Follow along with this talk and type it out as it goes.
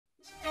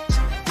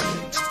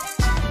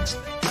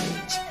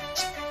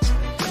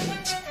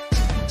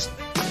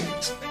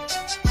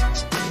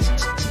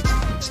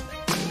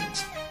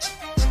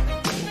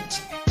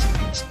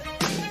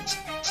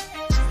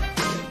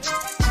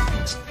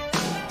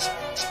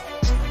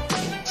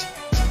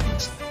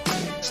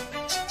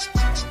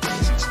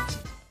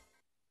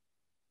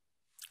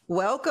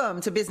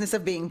Welcome to Business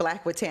of Being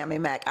Black with Tammi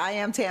Mack. I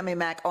am Tammi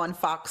Mack on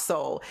Fox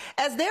Soul.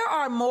 As there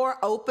are more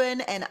open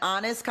and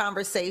honest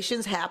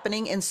conversations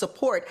happening in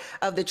support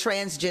of the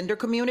transgender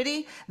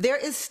community, there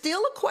is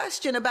still a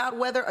question about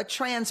whether a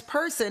trans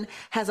person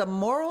has a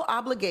moral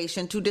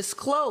obligation to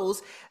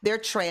disclose their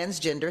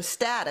transgender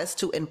status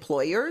to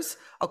employers,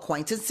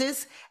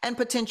 acquaintances, and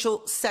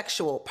potential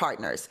sexual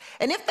partners.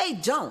 And if they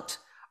don't,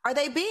 are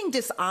they being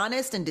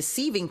dishonest and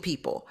deceiving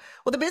people?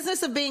 Well, the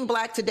business of being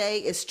Black today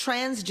is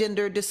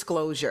transgender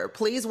disclosure.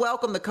 Please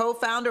welcome the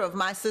co-founder of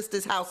My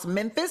Sister's House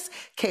Memphis,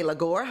 Kayla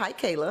Gore. Hi,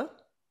 Kayla.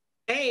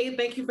 Hey,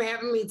 thank you for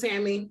having me,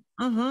 Tammi.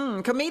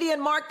 Comedian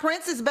Mark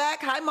Prince is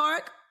back. Hi,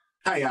 Mark.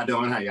 How y'all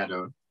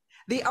doing?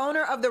 The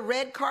owner of the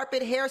Red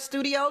Carpet Hair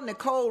Studio,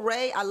 Nicole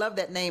Ray. I love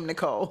that name,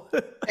 Nicole.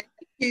 Thank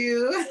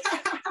you.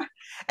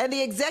 And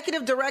the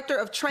executive director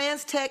of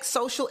Trans Tech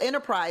Social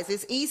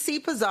Enterprises, E.C.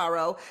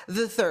 Pizarro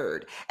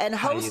III, and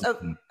host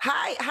of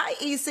Hi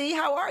E.C.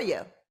 How are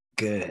you?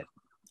 Good.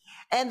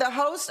 And the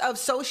host of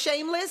So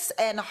Shameless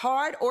and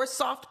Hard or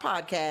Soft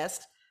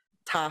podcast,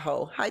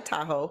 Tahoe. Hi,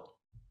 Tahoe.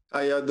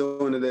 How y'all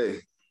doing today?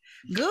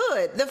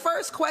 Good. The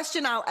first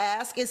question I'll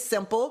ask is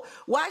simple.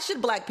 Why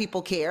should Black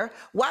people care?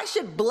 Why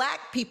should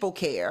Black people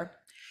care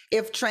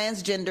if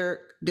transgender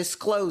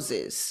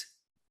discloses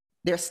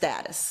their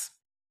status?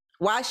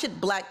 Why should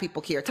Black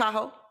people care?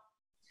 Tahoe?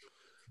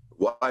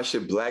 Why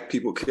should Black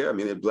people care? I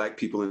mean, there are Black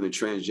people in the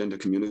transgender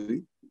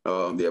community.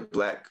 There are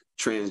Black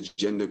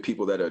transgender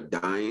people that are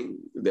dying,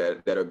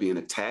 that are being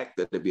attacked,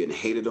 that are being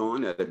hated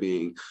on, that are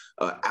being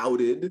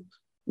outed,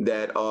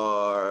 that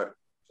are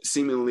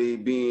seemingly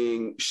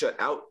being shut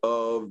out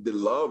of the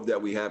love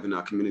that we have in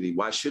our community.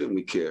 Why shouldn't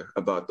we care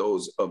about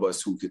those of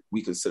us who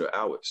we consider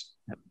ours?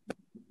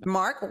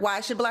 Mark,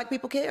 why should Black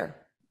people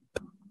care?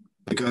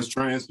 Because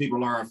trans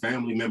people are our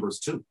family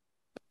members too.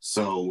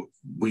 So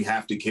we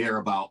have to care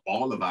about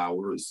all of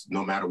ours,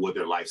 no matter what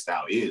their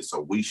lifestyle is.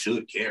 So we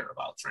should care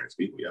about trans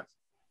people, yes.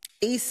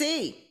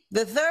 EC,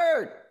 the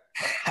third.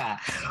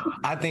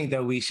 I think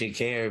that we should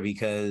care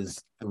because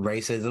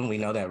racism, we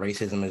know that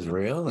racism is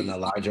real, and the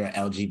larger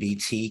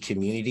LGBT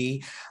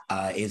community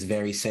is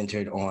very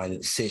centered on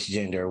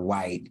cisgender,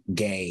 white,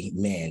 gay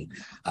men.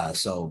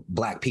 So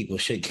Black people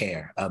should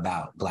care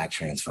about Black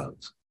trans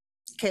folks.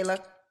 Kayla?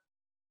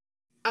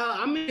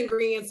 I'm in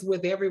agreement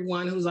with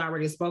everyone who's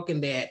already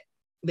spoken that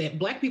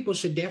Black people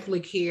should definitely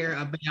care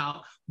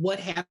about what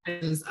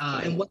happens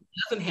and what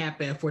doesn't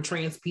happen for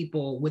trans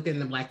people within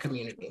the Black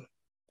community.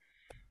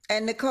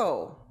 And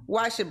Nicole,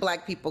 why should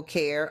Black people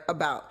care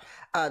about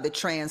the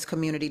trans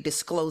community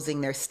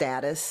disclosing their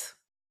status?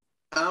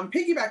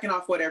 Piggybacking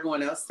off what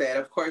everyone else said,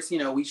 of course,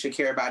 we should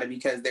care about it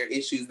because they're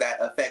issues that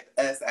affect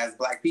us as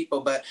Black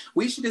people, but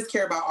we should just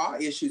care about all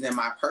issues, in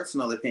my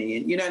personal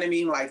opinion. You know what I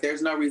mean? Like,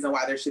 there's no reason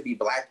why there should be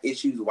Black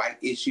issues, white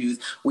issues.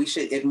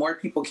 If more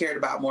people cared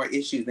about more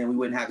issues, then we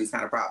wouldn't have these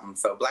kind of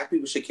problems. So Black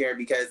people should care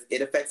because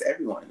it affects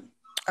everyone.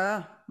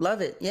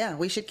 Love it. Yeah,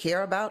 we should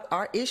care about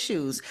our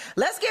issues.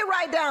 Let's get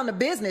right down to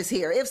business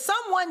here. If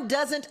someone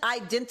doesn't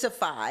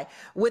identify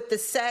with the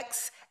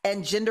sex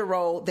and gender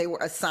role they were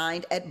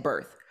assigned at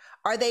birth,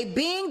 are they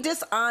being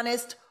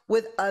dishonest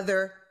with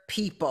other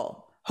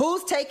people?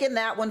 Who's taking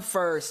that one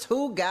first?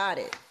 Who got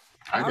it?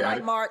 I got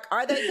it. Mark,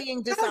 are they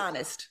being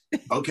dishonest?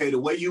 Okay, the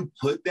way you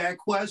put that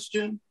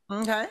question,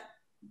 okay.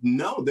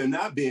 No, they're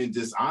not being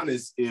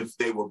dishonest if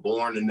they were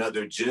born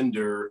another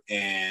gender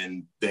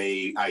and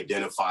they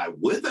identify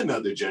with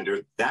another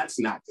gender. That's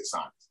not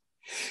dishonest.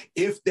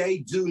 If they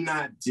do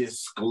not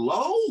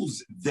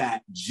disclose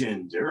that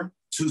gender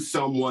to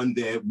someone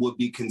that would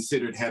be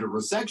considered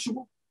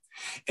heterosexual,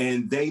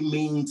 and they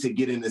mean to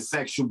get in a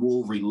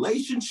sexual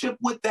relationship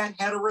with that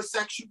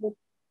heterosexual,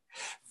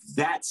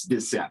 that's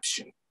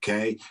deception,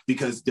 okay?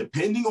 Because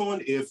depending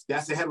on if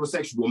that's a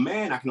heterosexual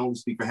man, I can only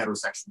speak for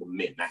heterosexual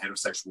men, not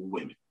heterosexual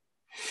women.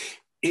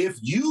 If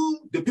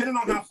you, depending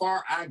on how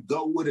far I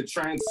go with a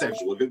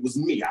transsexual, if it was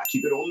me, I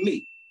keep it on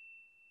me.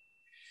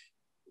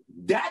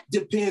 That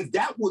depends,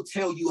 that will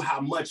tell you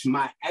how much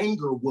my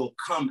anger will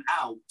come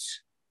out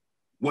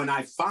when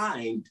I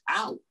find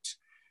out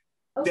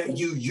that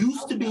you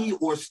used to be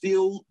or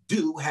still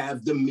do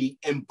have the meat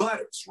and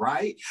butters,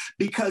 right?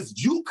 Because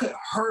you could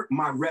hurt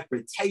my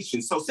reputation.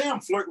 So say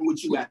I'm flirting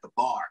with you at the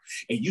bar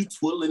and you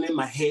twiddling in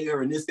my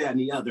hair and this, that, and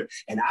the other.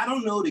 And I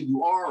don't know that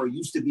you are or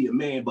used to be a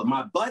man, but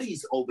my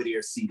buddies over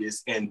there see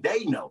this and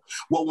they know.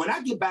 Well, when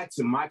I get back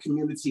to my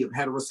community of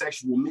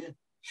heterosexual men,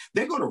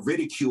 they're going to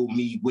ridicule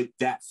me with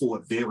that for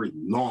a very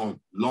long,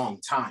 long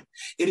time.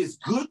 It is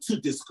good to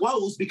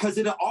disclose because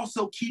it'll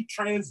also keep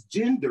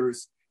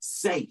transgenders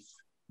safe.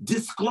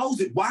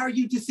 Disclose it. Why are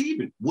you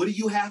deceiving? What do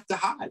you have to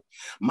hide?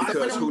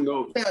 Because who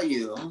knows? Tell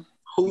you.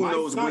 Who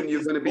knows when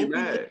you're going to be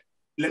mad?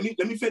 Let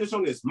me finish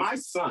on this. My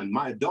son,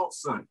 my adult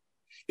son,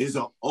 is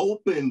an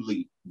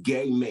openly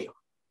gay male.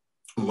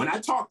 When I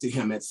talked to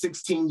him at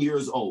 16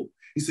 years old,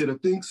 he said, I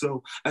think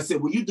so. I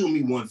said, well, you do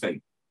me one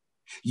favor.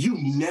 You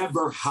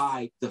never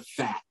hide the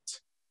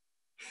fact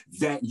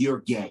that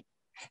you're gay.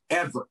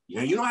 Ever. You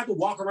know, you don't have to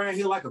walk around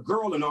here like a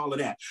girl and all of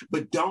that.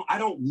 But I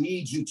don't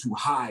need you to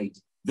hide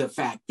the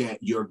fact that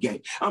you're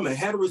gay. I'm a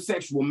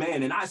heterosexual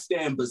man, and I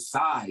stand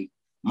beside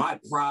my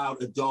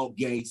proud adult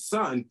gay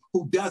son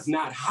who does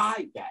not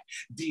hide that.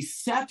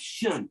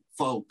 Deception,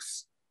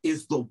 folks,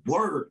 is the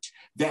word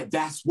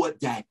that's what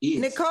that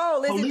is.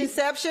 Nicole, is it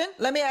deception?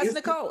 Let me ask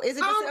Nicole, is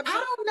it deception?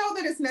 I don't know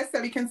that it's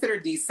necessarily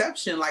considered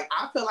deception. Like,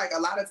 I feel like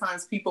a lot of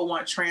times people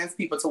want trans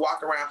people to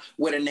walk around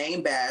with a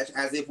name badge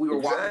as if we were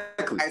walking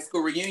to a high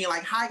school reunion.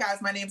 Like, hi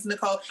guys, my name's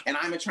Nicole and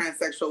I'm a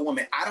transsexual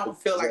woman. I don't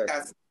feel like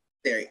that's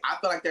necessary. I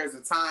feel like there's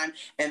a time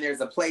and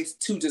there's a place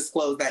to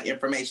disclose that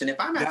information. If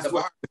I'm at the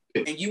bar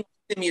and you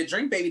send me a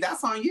drink, baby,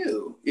 that's on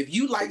you. If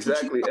you like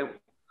exactly.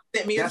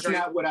 Send me that's a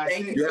drink. Not what I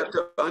think. You have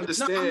to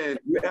understand.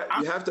 No,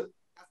 you have to.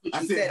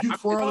 I said, you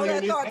hold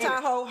that thought,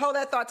 Tahoe. Hold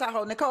that thought,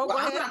 Tahoe. Nicole, go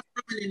ahead. I'm not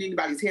twirling in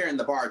anybody's hair in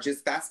the bar.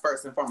 Just that's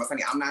first and foremost.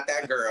 Honey, I'm not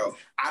that girl.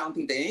 I don't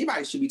think that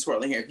anybody should be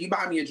twirling hair. If you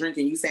buy me a drink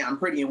and you say I'm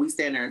pretty and we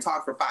stand there and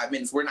talk for 5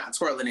 minutes, we're not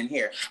twirling in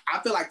hair.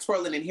 I feel like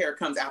twirling in hair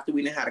comes after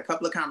we done had a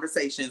couple of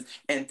conversations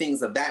and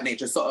things of that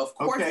nature. So of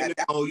course,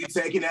 you're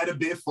taking that a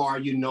bit far.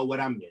 You know what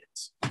I meant.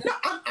 No,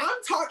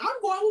 I'm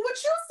going with what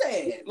you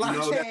said. Like,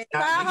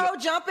 Tahoe,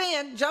 jump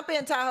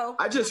in, Tahoe.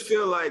 I just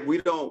feel like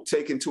we don't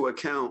take into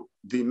account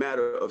the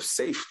matter of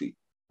safety.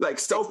 Like,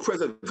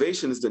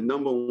 self-preservation is the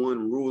 #1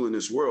 rule in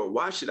this world.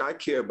 Why should I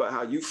care about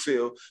how you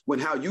feel when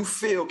how you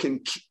feel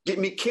can get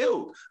me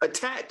killed,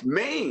 attacked,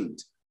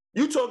 maimed?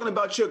 You talking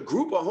about your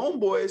group of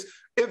homeboys.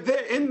 If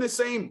they're in the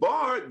same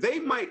bar, they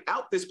might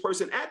out this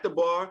person at the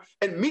bar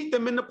and meet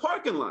them in the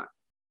parking lot.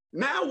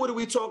 Now, what are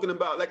we talking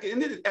about? Like,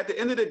 at the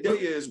end of the day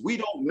is we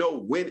don't know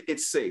when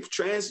it's safe.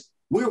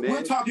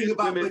 We're talking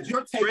about women, but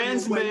you're taking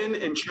trans men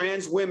and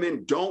trans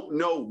women don't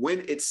know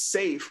when it's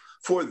safe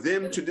for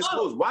them to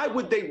disclose. Why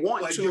would they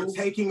want to? You're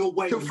taking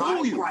away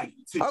my right.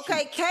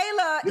 Okay,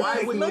 Kayla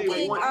is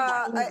looking.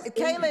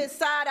 Kayla is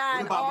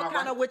side-eyeing all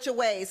kind of which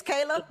ways.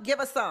 Kayla, give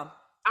us some.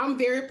 I'm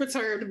very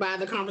perturbed by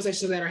the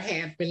conversations that are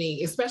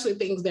happening, especially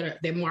things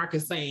that Mark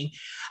is saying.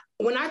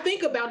 When I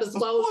think about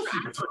disclosure,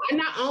 I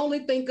not only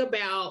think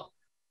about,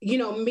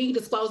 me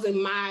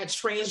disclosing my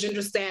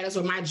transgender status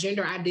or my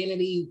gender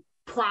identity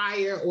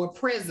prior or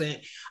present.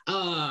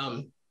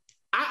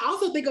 I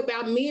also think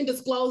about men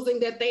disclosing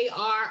that they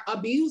are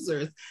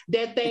abusers,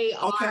 that they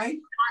are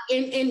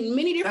in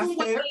many different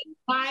ways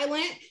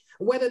violent,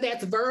 whether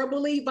that's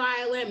verbally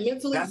violent,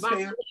 mentally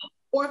violent,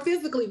 or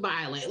physically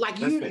violent. Like,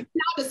 you're not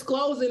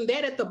disclosing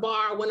that at the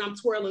bar when I'm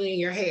twirling in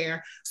your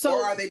hair. So,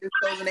 or are they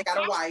disclosing they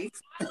got a wife?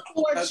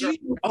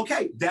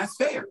 Okay, that's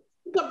fair.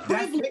 It's a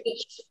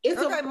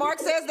privilege. Mark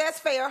says that's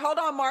fair. Hold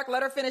on, Mark.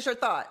 Let her finish her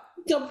thought.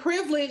 It's a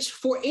privilege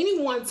for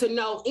anyone to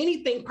know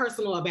anything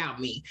personal about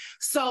me.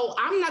 So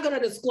I'm not going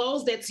to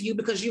disclose that to you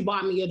because you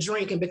bought me a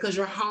drink and because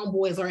your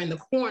homeboys are in the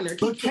corner.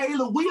 But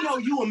Kayla, we know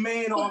you a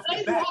man off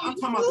the bat. I'm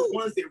talking about the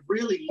ones that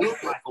really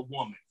look like a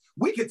woman.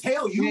 We could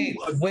tell you.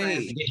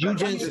 Wait, you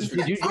didn't just do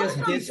that.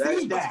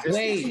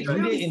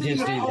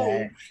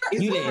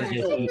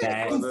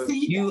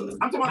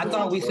 I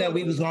thought we said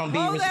we was going to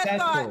be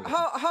respectful.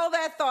 Hold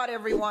that thought,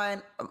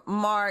 everyone.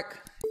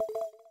 Mark,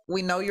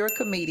 we know you're a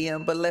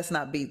comedian, but let's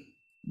not be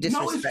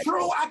disrespectful. No, it's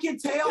true. I can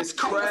tell. It's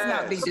crass. Let's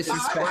not be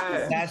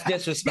disrespectful. That's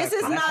disrespectful.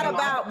 This is not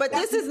about, but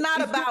this is not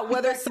about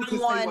whether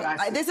someone,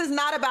 this is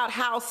not about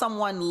how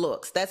someone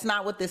looks. That's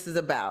not what this is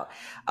about.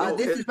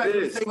 This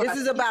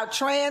is about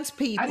trans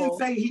people. I didn't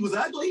say he was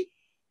ugly.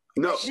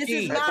 No, this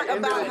is not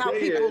about how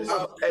people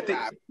look.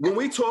 When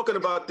we're talking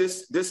about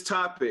this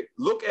topic,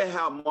 look at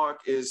how Mark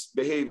is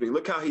behaving.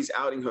 Look how he's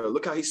outing her.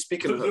 Look how he's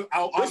speaking to her.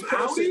 This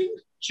person,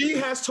 she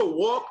has to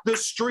walk the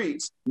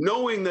streets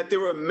knowing that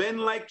there are men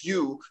like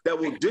you that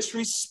will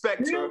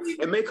disrespect her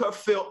and make her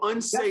feel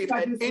unsafe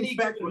at any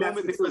given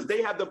moment because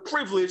they have the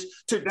privilege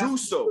to do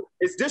so.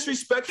 It's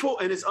disrespectful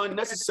and it's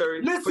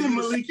unnecessary. Listen,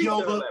 Malik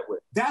Yoba,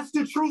 that's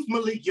the truth,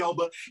 Malik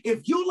Yoba.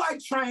 If you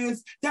like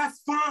trans, that's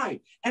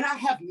fine. And I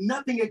have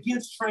nothing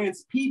against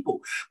trans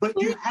people,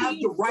 but you have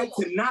the right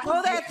to not.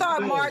 Hold that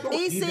thought, Mark.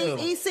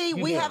 EC,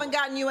 we haven't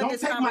gotten you in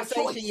this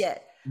conversation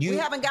yet. We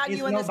haven't gotten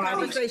you in this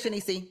conversation,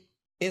 EC.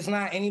 It's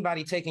not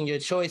anybody taking your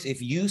choice. If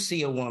you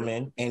see a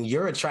woman and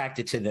you're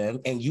attracted to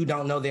them and you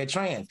don't know they're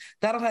trans,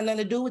 that don't have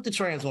nothing to do with the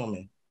trans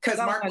woman. Because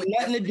that don't have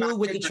nothing to do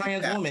with the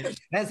trans woman.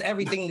 That's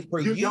everything for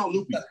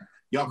you.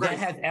 That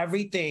has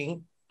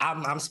everything.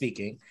 I'm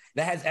speaking.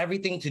 That has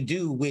everything to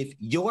do with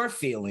your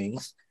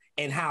feelings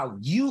and how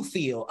you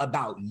feel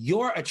about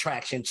your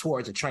attraction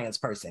towards a trans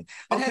person.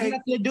 That has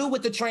nothing to do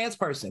with the trans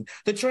person.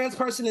 The trans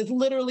person is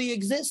literally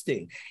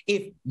existing.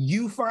 If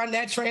you find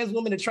that trans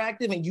woman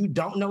attractive and you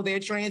don't know they're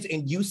trans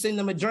and you send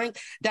them a drink,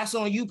 that's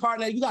on you,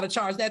 partner. You got to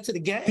charge that to the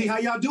game. See how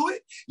y'all do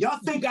it? Y'all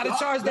think you got to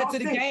charge that to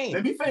the game.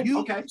 Let me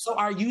finish. So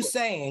are you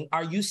saying,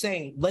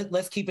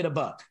 let's keep it a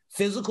buck.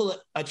 Physical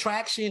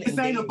attraction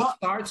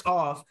starts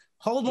off.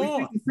 Hold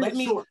on.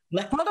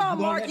 Hold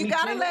on, Mark. You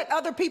got to let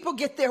other people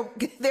get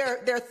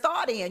their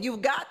thought in.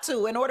 You've got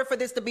to, in order for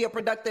this to be a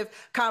productive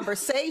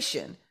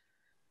conversation.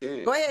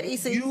 Go ahead,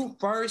 EC. You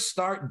first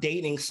start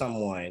dating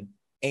someone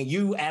and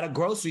you at a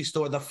grocery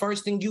store, the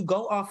first thing you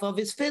go off of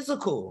is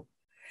physical.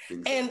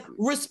 Exactly. And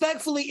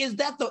respectfully, is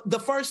that the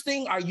first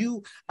thing? Are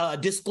you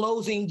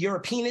disclosing your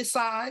penis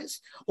size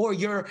or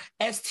your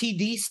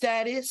STD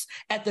status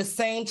at the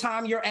same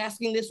time you're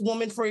asking this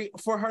woman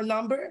for her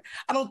number?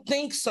 I don't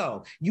think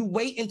so. You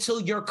wait until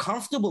you're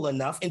comfortable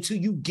enough, until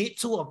you get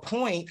to a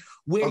point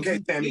where you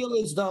Tammi, feel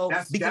as though,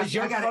 because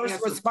your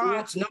first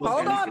response, no,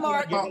 hold on,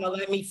 Mark. You're gonna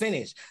let me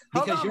finish.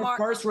 Because your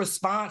first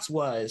response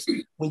was,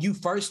 when you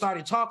first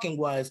started talking,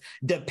 was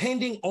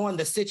depending on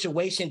the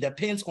situation,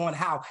 depends on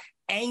how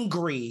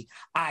angry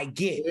I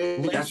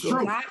get. Let's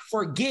not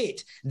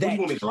forget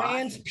that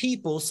trans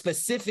people,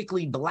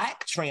 specifically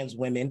Black trans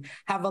women,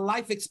 have a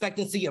life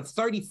expectancy of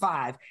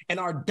 35 and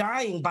are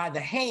dying by the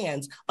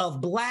hands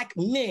of Black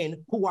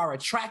men who are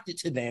attracted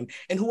to them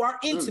and who are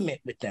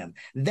intimate with them.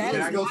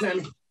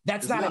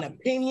 That's not an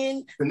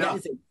opinion. That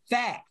is a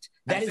fact.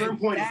 That is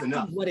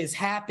exactly what is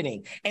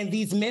happening. And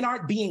these men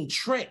aren't being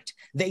tricked.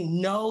 They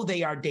know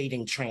they are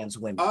dating trans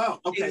women. Oh,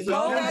 okay.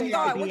 Hold that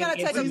thought. We're going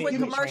to take a quick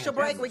commercial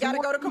break. We got to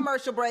go to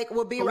commercial break.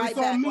 We'll be right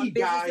back on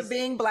Business of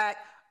Being Black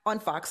on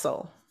Fox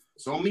Soul.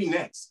 It's on me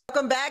next.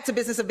 Welcome back to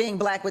Business of Being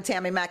Black with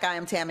Tammi Mack. I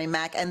am Tammi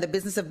Mack, and the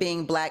Business of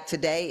Being Black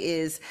today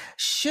is,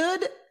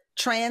 should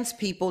trans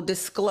people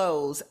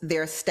disclose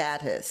their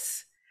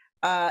status?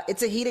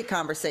 It's a heated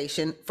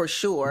conversation for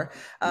sure,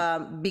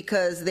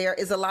 because there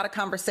is a lot of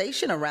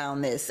conversation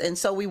around this. And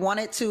so we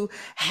wanted to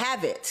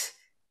have it,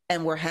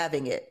 and we're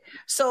having it.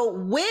 So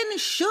when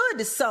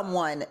should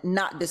someone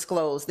not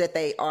disclose that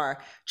they are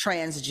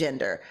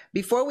transgender?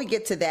 Before we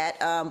get to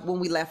that, when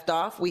we left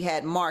off, we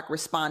had Mark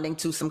responding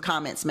to some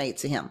comments made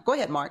to him. Go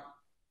ahead, Mark.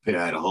 I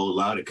had a whole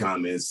lot of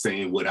comments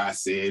saying what I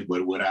said,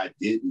 but what I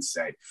didn't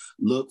say.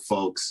 Look,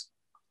 folks,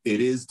 it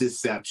is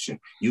deception.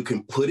 You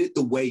can put it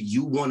the way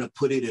you want to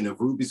put it in a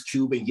Rubik's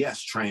Cube. And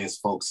yes, trans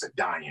folks are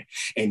dying.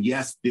 And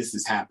yes, this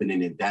is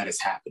happening and that is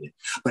happening.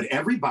 But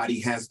everybody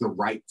has the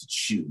right to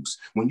choose.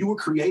 When you were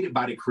created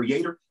by the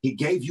Creator, He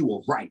gave you a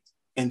right.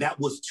 And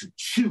that was to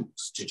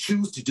choose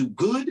to do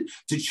good,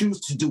 to choose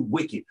to do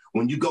wicked.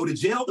 When you go to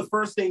jail, the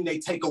first thing they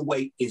take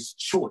away is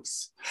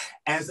choice.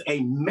 As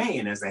a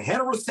man, as a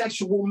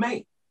heterosexual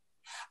man,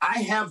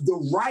 I have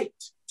the right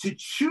to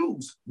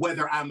choose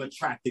whether I'm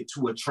attracted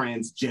to a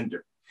transgender.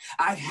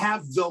 I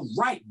have the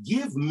right.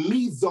 Give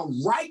me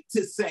the right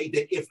to say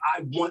that if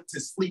I want to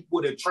sleep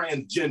with a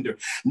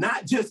transgender,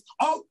 not just,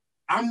 oh,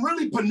 I'm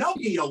really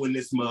Pinocchio in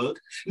this mug.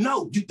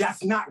 No,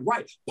 that's not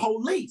right.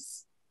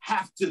 Police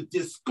have to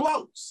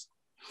disclose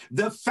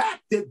the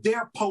fact that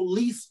they're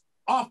police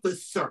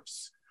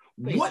officers.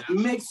 What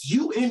makes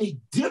you any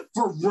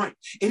different?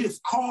 It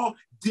is called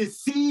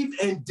deceive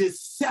and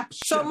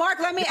deception. So, Mark,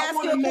 let me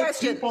ask you a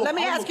question. Let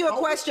me ask you a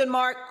question,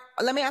 Mark.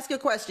 Let me ask you a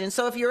question.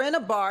 So if you're in a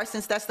bar,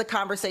 since that's the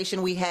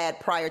conversation we had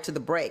prior to the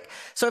break.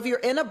 So if you're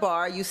in a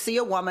bar, you see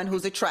a woman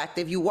who's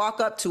attractive, you walk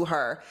up to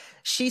her,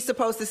 she's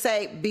supposed to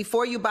say,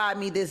 before you buy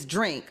me this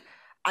drink,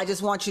 I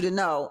just want you to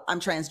know I'm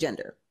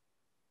transgender.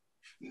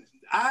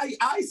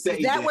 I say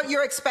is that what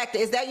you're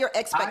expecting? Is that your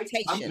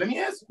expectation? Let me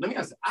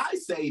answer. I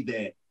say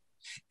that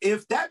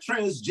if that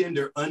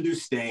transgender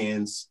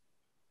understands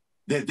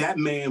that that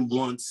man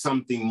wants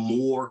something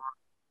more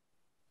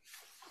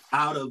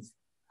out of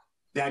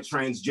that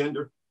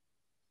transgender,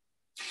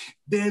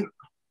 then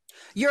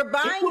you're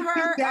buying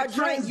her a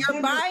drink.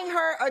 You're buying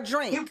her a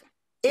drink.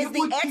 Is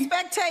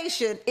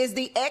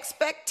the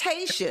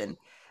expectation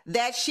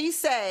that she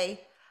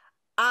say,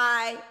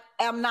 I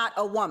am not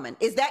a woman?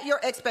 Is that your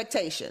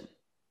expectation?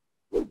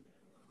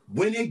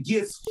 When it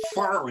gets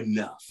far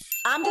enough.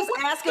 I'm just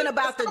asking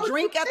about the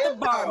drink at the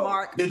bar,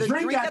 Mark. The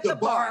drink at the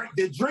bar.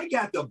 The drink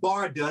at the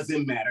bar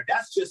doesn't matter.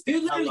 That's just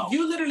you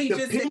literally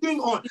just depending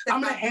on.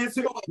 I'm gonna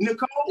answer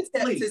Nicole.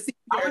 Please. To see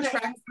you're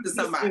attracted to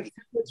somebody.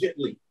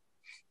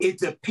 It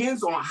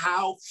depends on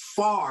how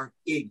far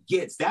it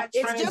gets.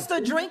 It's just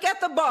a drink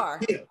at the bar.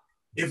 Yeah.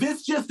 If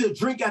it's just a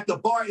drink at the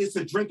bar, it's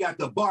a drink at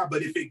the bar.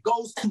 But if it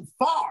goes too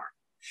far,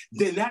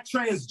 then that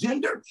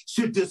transgender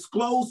should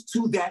disclose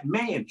to that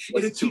man.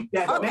 It'll keep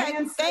that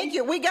man. Thank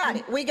you. We got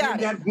it. We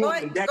got it. Go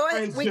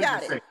ahead. We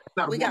got it.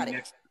 We got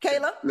it.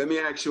 Kayla? Let me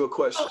ask you a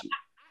question.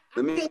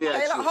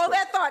 Kayla, hold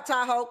that thought,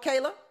 Tahoe.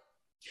 Kayla?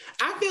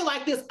 I feel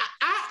like this.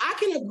 I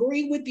can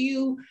agree with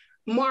you,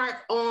 Mark,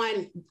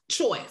 on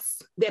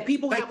choice, that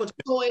people have a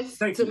choice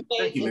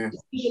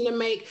to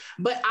make.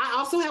 But I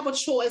also have a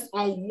choice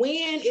on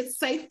when it's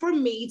safe for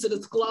me to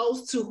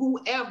disclose to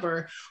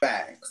whoever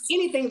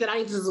anything that I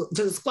need to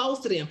disclose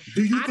to them.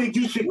 Do you think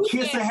you should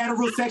kiss a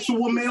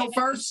heterosexual male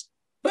first?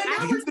 But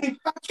do you think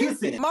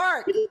kissing?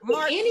 Mark,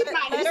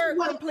 let her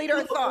complete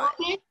her thought.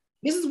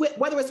 This is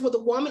whether it's with a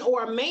woman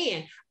or a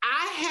man.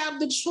 I have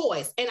the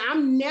choice, and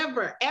I'm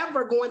never,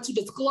 ever going to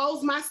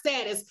disclose my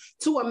status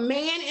to a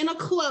man in a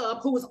club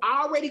who has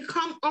already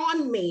come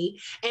on me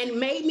and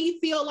made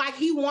me feel like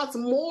he wants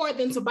more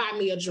than to buy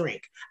me a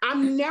drink.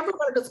 I'm never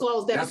going to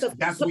disclose that.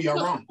 That's where you're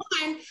wrong.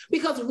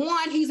 Because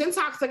one, he's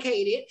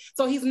intoxicated,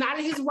 so he's not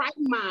in his right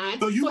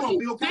mind. So you he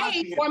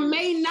may or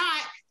may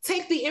not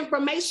take the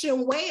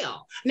information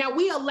well. Now,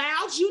 we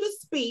allowed you to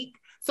speak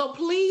So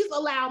please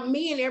allow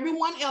me and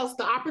everyone else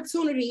the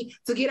opportunity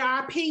to get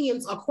our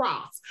opinions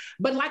across.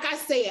 But like I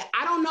said,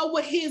 I don't know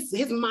what his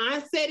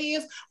mindset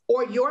is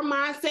or your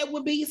mindset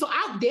would be. So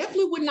I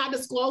definitely would not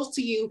disclose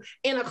to you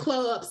in a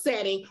club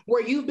setting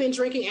where you've been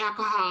drinking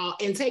alcohol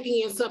and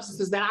taking in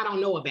substances that I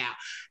don't know about.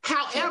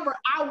 However,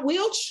 I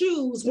will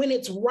choose when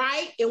it's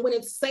right and when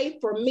it's safe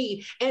for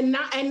me. And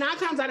 9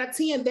 times out of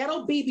 10,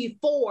 that'll be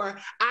before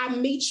I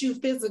meet you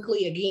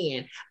physically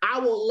again. I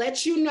will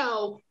let you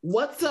know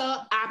what's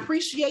up. I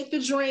appreciate the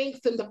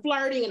drinks and the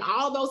flirting and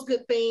all those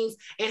good things,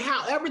 and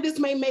however this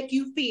may make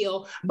you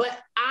feel, but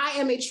I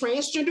am a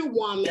transgender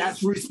woman.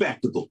 That's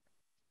respectable.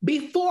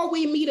 Before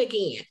we meet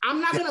again,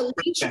 I'm not going to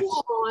lead you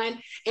on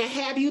and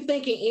have you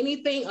thinking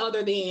anything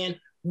other than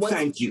what's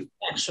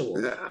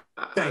sexual.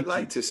 I'd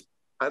like to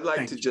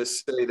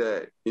just say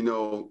that, you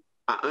know,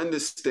 I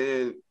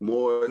understand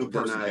more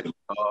than I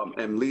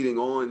am leading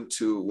on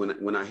to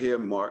when I hear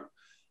Mark.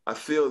 I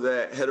feel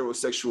that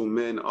heterosexual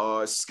men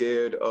are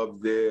scared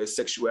of their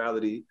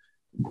sexuality.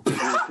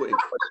 It's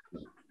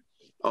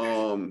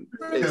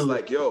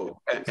like,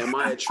 yo, am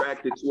I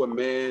attracted to a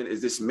man?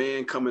 Is this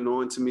man coming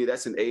on to me?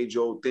 That's an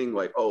age-old thing.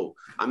 Like, oh,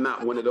 I'm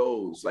not one of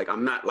those. Like,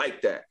 I'm not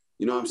like that.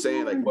 You know what I'm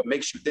saying? Like, what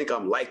makes you think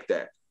I'm like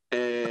that?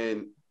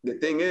 And the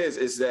thing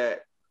is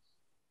that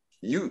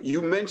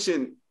you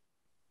mentioned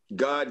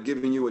God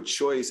giving you a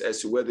choice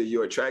as to whether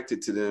you're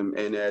attracted to them.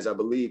 And as I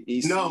believe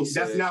EC No,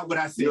 said, that's not what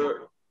I said.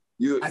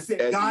 I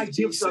said God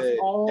gives us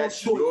all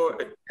choices.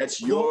 That's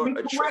your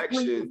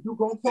attraction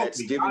that's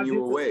giving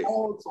you away.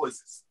 All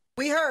choices.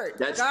 We heard.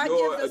 That's God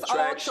your gives us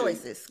attraction. all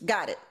choices.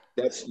 Got it.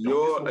 That's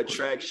your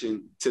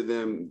attraction to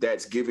them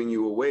that's giving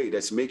you away,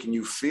 that's making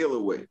you feel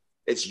away.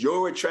 It's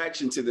your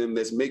attraction to them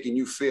that's making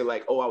you feel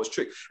like, oh, I was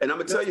tricked. And I'm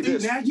gonna tell you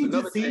this. Now you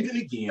deceiving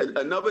again.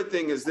 Another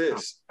thing is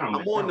this. I'm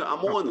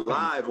on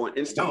live on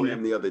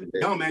Instagram the other day.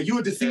 No, man, you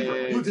a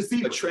deceiver. You a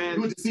deceiver.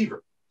 You a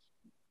deceiver.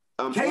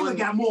 Kayla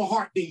got more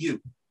heart than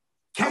you.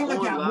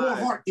 Kayla got more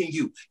heart than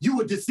you.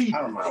 You a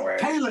deceiver.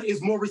 Kayla is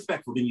more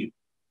respectful than you.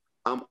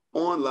 I'm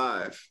on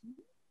live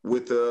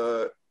with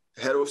a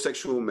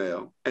heterosexual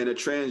male, and a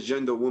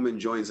transgender woman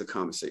joins the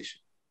conversation,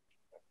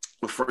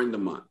 a friend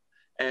of mine.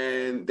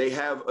 And they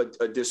have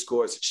a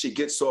discourse. She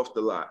gets off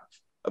the live.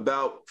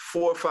 About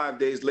 4 or 5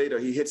 days later,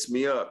 he hits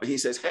me up and he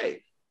says,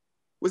 hey,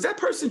 was that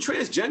person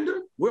transgender?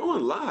 We're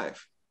on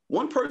live.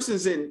 One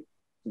person's in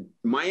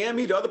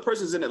Miami, the other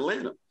person's in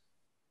Atlanta.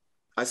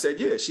 I said,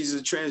 yeah, she's a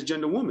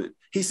transgender woman.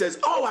 He says,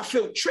 oh, I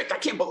feel tricked. I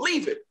can't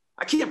believe it.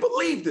 I can't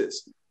believe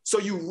this. So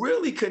you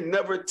really could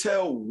never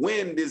tell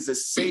when there's a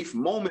safe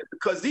moment,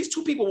 because these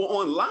two people were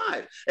on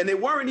live and they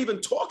weren't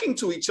even talking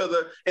to each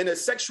other in a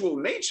sexual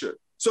nature.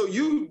 So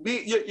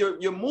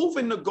you're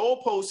moving the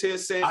goalposts here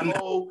saying,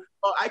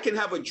 I can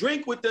have a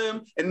drink with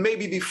them, and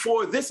maybe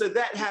before this or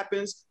that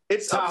happens,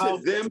 it's up to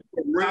them.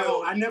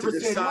 I never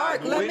said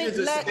Mark,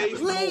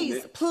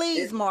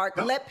 please, Mark,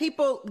 let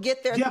people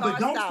get their thoughts out. But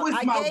don't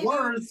twist my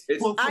words.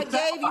 I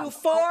gave you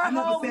 4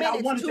 whole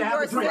minutes to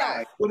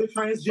yourself. With a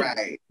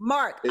transgender.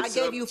 Mark, I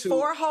gave you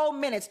 4 whole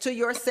minutes to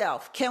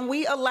yourself. Can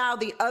we allow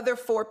the other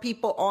 4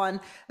 people on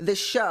the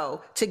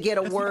show to get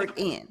a word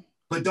in?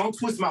 But don't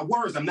twist my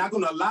words. I'm not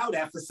going to allow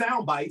that for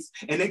sound bites,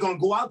 and they're going to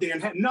go out there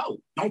and no,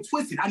 don't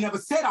twist it. I never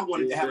said I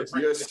wanted to have a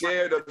transgender. You're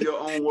scared of your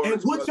own words.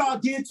 And what y'all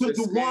did to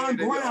Dewan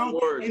Brown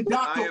and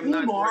Dr.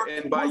 Umar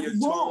by your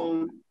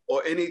tone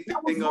or anything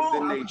of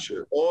the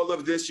nature. All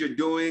of this you're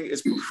doing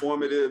is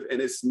performative, and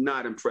it's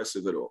not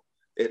impressive at all.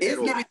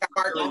 It's not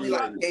hard to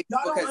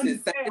y'all don't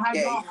understand how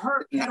y'all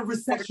hurt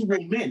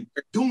heterosexual men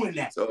doing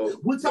that. So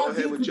what y'all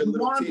did to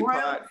Dewan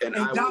Brown and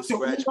Dr.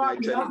 Umar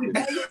the other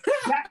day,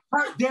 that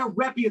hurt their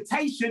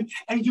reputation,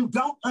 and you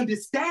don't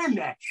understand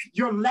that.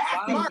 You're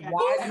laughing.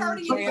 Why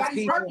do trans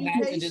people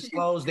have to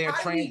disclose their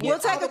trans? We'll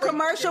take a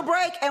commercial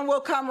break and we'll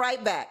come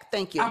right back.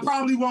 Thank you. I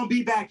probably won't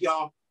be back,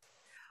 y'all.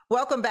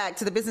 Welcome back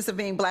to the Business of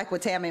Being Black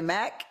with Tammi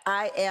Mack.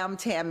 I am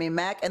Tammi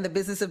Mack, and the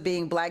business of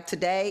being Black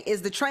today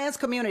is the trans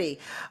community.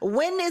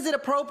 When is it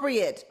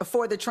appropriate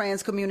for the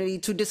trans community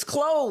to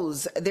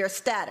disclose their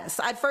status?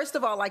 I'd first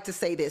of all like to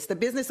say this. The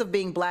Business of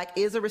Being Black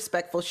is a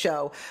respectful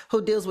show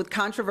who deals with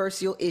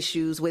controversial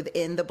issues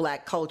within the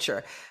Black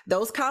culture.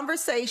 Those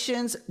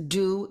conversations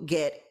do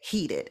get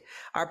heated.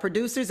 Our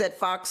producers at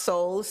Fox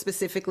Soul,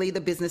 specifically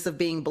the Business of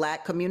Being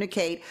Black,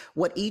 communicate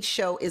what each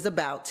show is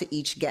about to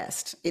each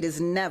guest. It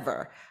is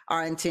never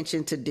our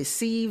intention to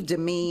deceive,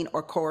 demean,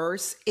 or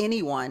coerce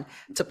anyone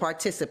to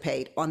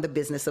participate on the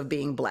Business of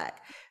Being Black.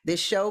 This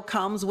show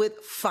comes with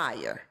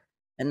fire,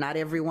 and not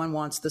everyone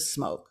wants the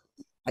smoke.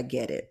 I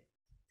get it.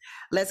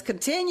 Let's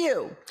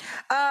continue.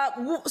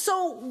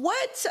 So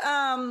what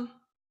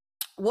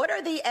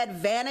are the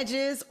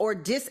advantages or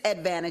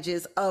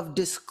disadvantages of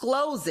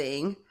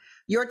disclosing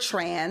your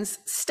trans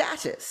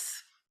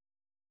status?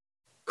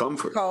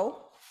 Comfort.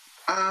 Cole?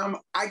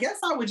 I guess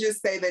I would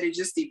just say that it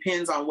just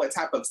depends on what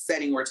type of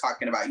setting we're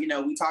talking about. You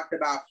know, we talked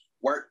about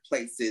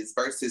workplaces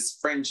versus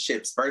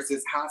friendships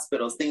versus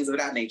hospitals, things of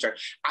that nature.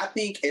 I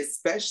think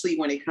especially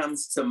when it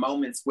comes to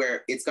moments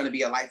where it's going to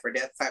be a life or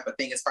death type of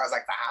thing, as far as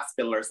like the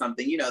hospital or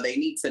something, you know, they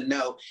need to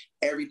know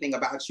everything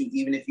about you,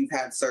 even if you've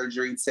had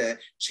surgery to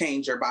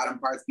change your bottom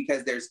parts,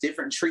 because there's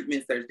different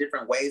treatments, there's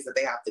different ways that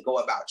they have to go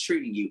about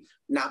treating you.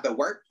 Now, the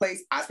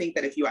workplace, I think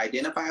that if you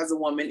identify as a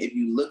woman, if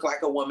you look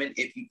like a woman,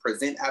 if you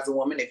present as a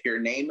woman, if your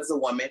name is a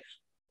woman,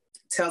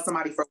 tell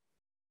somebody for,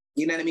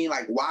 you know what I mean?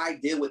 Like, why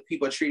deal with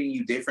people treating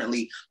you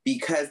differently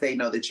because they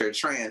know that you're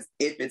trans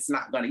if it's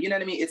not going to, you know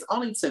what I mean? It's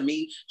only, to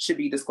me, should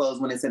be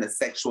disclosed when it's in a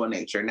sexual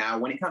nature. Now,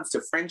 when it comes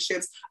to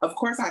friendships, of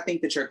course, I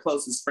think that your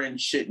closest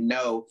friends should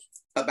know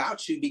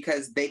about you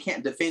because they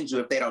can't defend you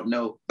if they don't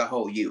know the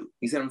whole you.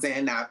 You see what I'm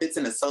saying? Now, if it's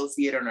an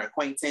associate or an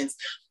acquaintance,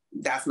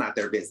 that's not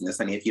their business.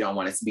 I mean, if you don't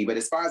want it to be. But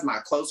as far as my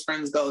close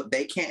friends go,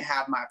 they can't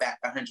have my back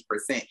 100%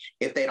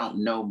 if they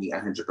don't know me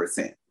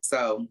 100%.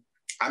 So,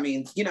 I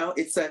mean, you know,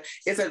 it's a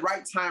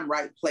right time,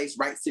 right place,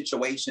 right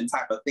situation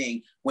type of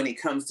thing when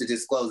it comes to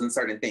disclosing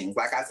certain things.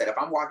 Like I said, if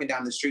I'm walking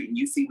down the street and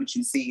you see what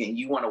you see and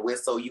you want to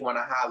whistle, you want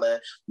to holler,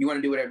 you want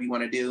to do whatever you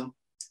want to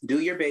do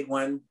your big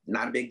one.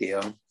 Not a big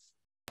deal.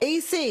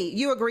 EC,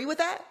 you agree with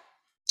that?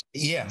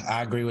 Yeah,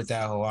 I agree with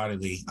that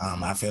wholeheartedly.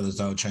 I feel as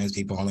though trans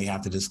people only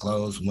have to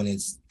disclose when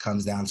it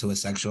comes down to a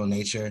sexual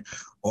nature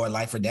or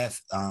life or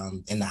death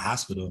in the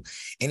hospital.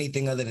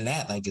 Anything other than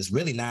that, like, it's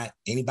really not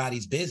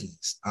anybody's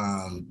business.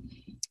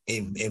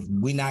 If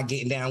we're not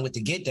getting down with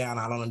the get down,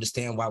 I don't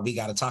understand why we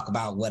got to talk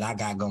about what I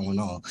got going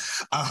on.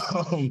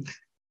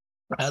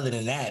 Other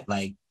than that,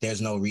 like,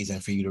 there's no reason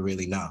for you to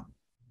really know.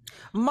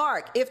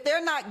 Mark, if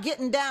they're not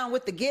getting down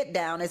with the get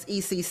down, as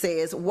EC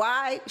says,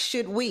 why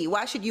should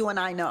you and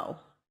I know?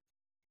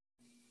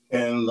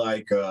 And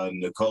like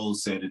Nicole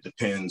said, it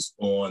depends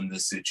on the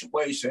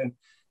situation.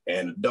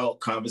 And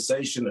adult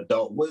conversation,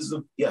 adult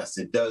wisdom, yes,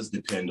 it does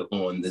depend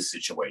on the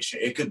situation.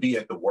 It could be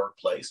at the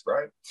workplace,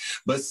 right?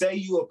 But say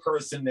you're a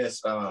person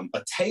that's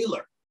a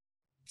tailor.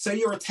 Say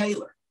you're a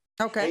tailor.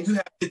 Okay. And you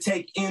have to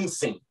take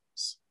inseams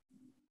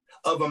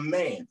of a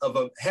man, of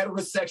a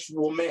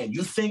heterosexual man.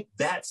 You think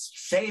that's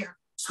fair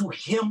to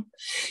him?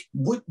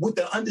 What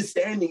the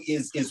understanding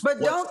is But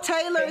don't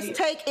tailors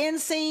take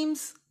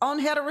inseams on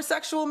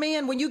heterosexual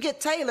men? When you get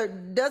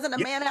tailored, doesn't a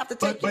man have to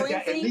take your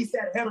inseam? At least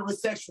that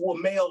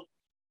heterosexual male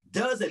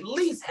does at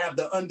least have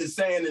the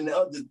understanding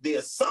of the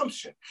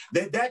assumption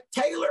that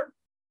tailor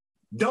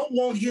don't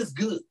want his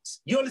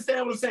goods. You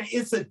understand what I'm saying?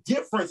 It's a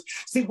difference.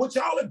 See, what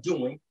y'all are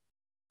doing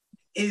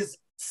is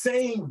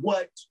saying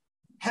what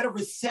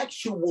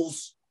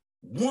heterosexuals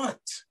want.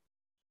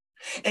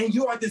 And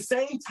you are at the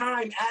same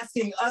time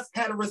asking us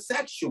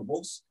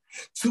heterosexuals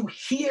to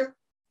hear,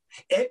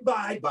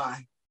 abide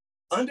by,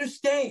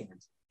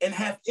 understand, and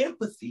have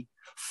empathy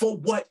for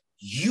what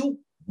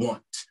you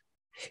want.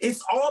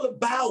 It's all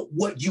about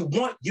what you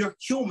want. You're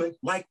human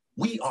like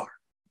we are.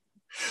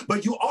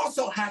 But you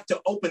also have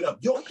to open up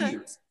your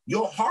ears,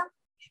 your heart,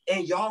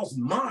 and y'all's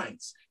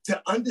minds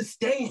to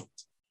understand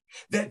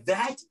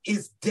that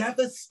is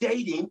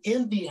devastating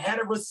in the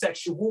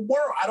heterosexual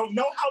world. I don't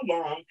know how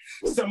long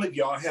some of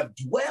y'all have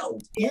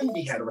dwelled in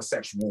the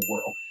heterosexual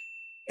world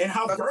and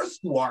how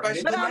versed you are.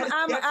 But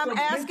I'm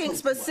asking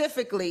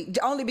specifically,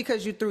 only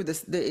because you threw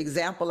the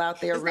example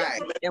out there,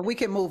 right, and we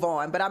can move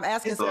on, but I'm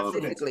asking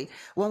specifically,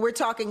 when we're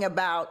talking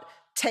about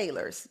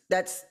tailors,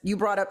 you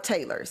brought up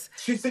tailors.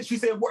 He said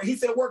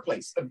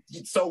workplace.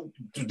 So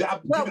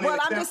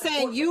I'm just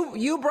saying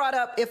you brought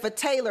up if a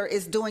tailor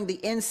is doing the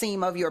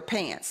inseam of your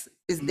pants.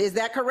 Is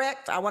that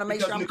correct? I want to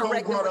make sure I'm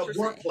correct. Nicole brought up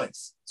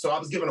workplace. So I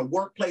was giving a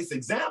workplace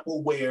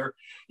example where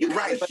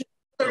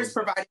tailors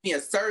providing me a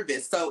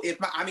service. So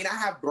I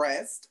have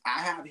breasts,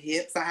 I have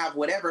hips, I have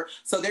whatever.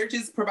 So they're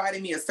just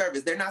providing me a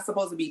service. They're not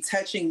supposed to be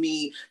touching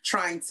me,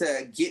 trying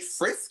to get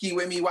frisky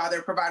with me while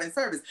they're providing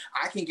service.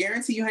 I can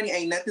guarantee you, honey,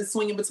 ain't nothing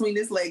swinging between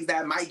these legs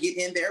that might get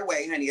in their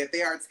way, honey. If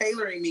they are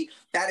tailoring me,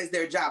 that is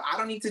their job. I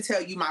don't need to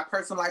tell you my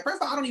personal life.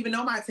 First of all, I don't even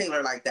know my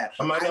tailor like that.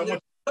 I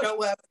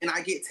show up and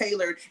I get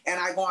tailored and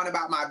I go on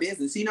about my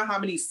business. You know how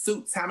many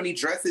suits, how many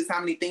dresses, how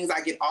many things I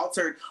get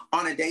altered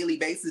on a daily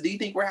basis? Do you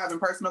think we're having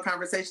personal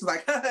conversations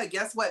like,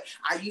 guess what?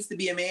 I used to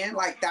be a man.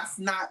 Like, that's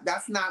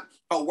not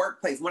a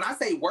workplace. When I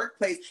say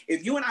workplace,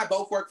 if you and I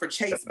both work for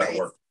Chase Bank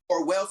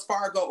or Wells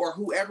Fargo or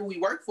whoever we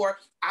work for,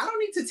 I don't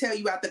need to tell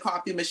you at the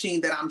coffee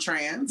machine that I'm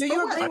trans. Do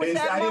you agree with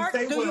that, Mark?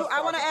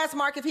 I want to ask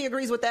Mark if he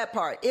agrees with that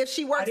part. If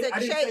she works at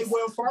Chase. I didn't say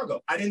Wells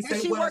Fargo.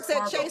 If she works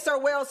at Chase or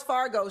Wells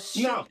Fargo,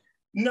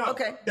 No.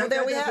 Okay. Well,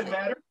 there we have it.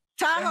 Matter.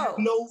 Tahoe.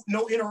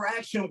 No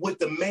interaction with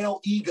the male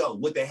ego,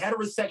 with the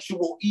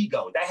heterosexual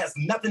ego. That has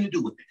nothing to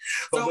do with it.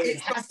 But when it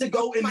has to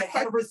go in the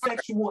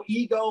heterosexual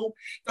ego,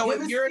 so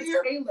if you're a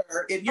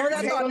tailor, if you're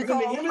a tailor,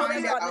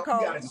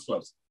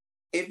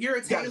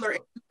 and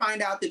you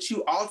find out that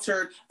you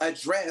altered a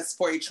dress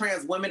for a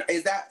trans woman,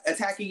 is that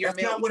attacking your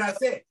male? That's not what I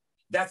said.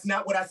 That's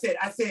not what I said.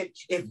 I said,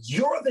 if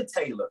you're the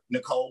tailor,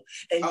 Nicole,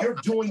 and you're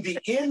doing the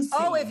inseam.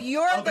 Oh, if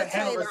you're the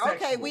tailor.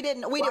 Okay, we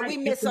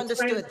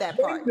misunderstood that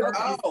part.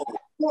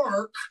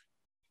 Work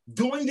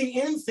doing the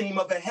inseam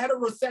of a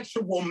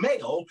heterosexual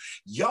male.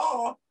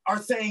 Y'all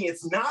are saying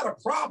it's not a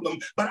problem,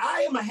 but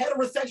I am a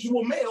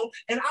heterosexual male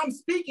and I'm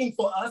speaking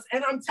for us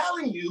and I'm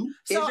telling you,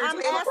 so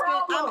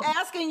I'm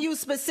asking you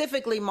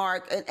specifically,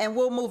 Mark, and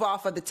we'll move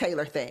off of the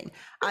Taylor thing.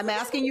 I'm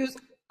asking you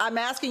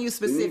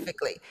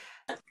specifically.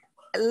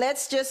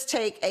 Let's just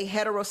take a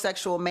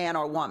heterosexual man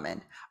or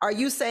woman. Are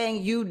you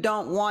saying you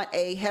don't want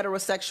a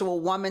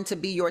heterosexual woman to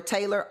be your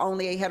tailor,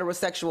 only a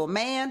heterosexual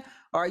man?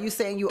 Or are you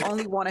saying you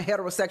only want a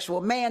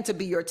heterosexual man to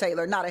be your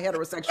tailor, not a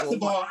heterosexual First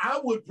of all, I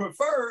would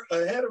prefer a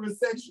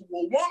heterosexual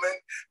woman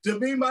to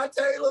be my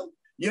tailor.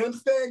 You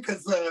understand?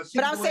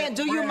 But I'm saying,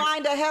 do you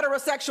mind a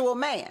heterosexual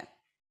man?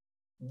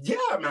 Yeah,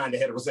 I mind a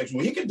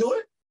heterosexual. He can do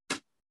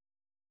it.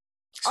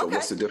 So okay.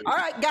 What's the difference? All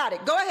right, got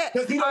it. Go ahead.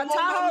 Because he don't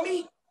want no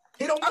meat.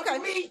 He don't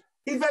want meat.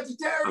 He's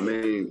vegetarian. I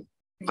mean,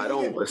 I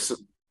don't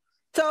assume.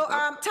 So,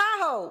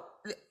 Tahoe,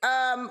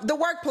 the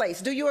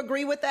workplace, do you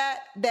agree with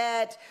that?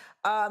 That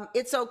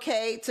it's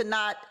okay to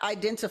not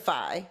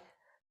identify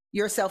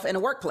yourself in a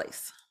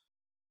workplace?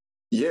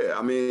 Yeah,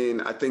 I mean,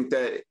 I think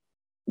that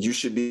you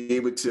should be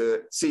able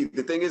to see,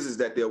 the thing is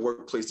that there are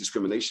workplace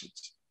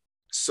discriminations.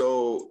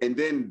 So, and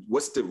then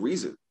what's the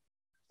reason?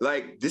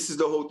 Like, this is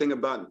the whole thing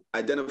about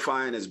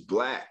identifying as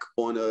Black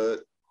on a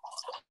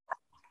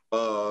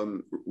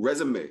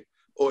resume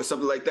or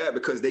something like that,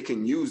 because they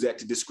can use that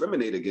to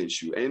discriminate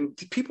against you. And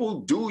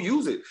people do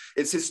use it.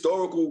 It's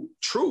historical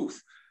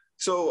truth.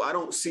 So I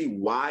don't see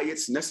why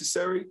it's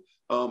necessary.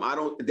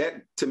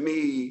 That to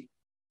me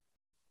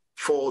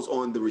falls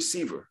on the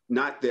receiver,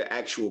 not the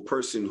actual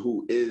person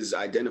who is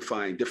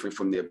identifying different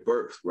from their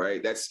birth,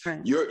 right? That's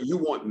right. You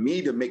want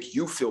me to make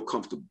you feel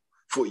comfortable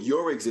for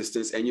your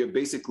existence, and you're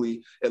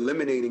basically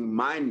eliminating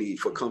my need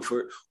for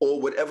comfort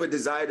or whatever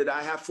desire that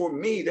I have for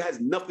me that has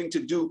nothing to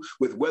do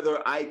with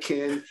whether I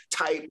can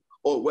type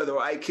or whether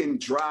I can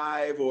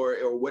drive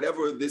or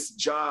whatever this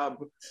job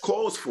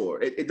calls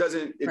for. It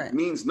doesn't, it right.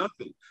 means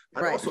nothing.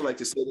 I'd right. also like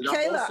to say that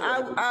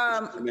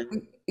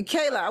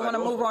Kayla, I want to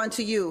move on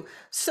to you.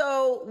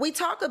 So we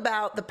talk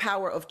about the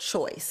power of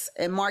choice,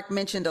 and Mark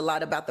mentioned a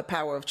lot about the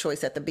power of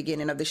choice at the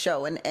beginning of the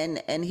show,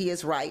 and he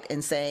is right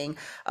in saying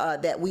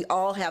that we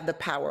all have the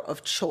power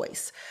of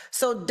choice.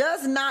 So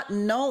does not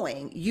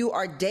knowing you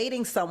are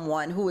dating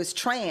someone who is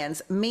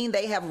trans mean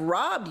they have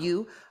robbed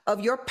you of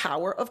your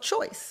power of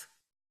choice?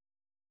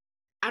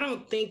 I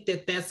don't think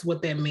that that's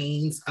what that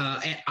means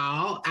at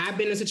all. I've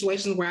been in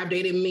situations where I've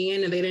dated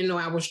men and they didn't know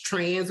I was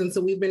trans, and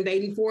so we've been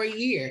dating for a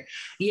year,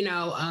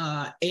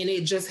 and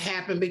it just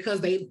happened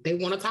because they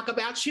want to talk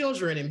about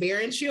children and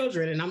bearing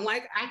children, and I'm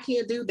like, I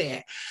can't do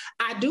that.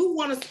 I do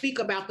want to speak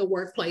about the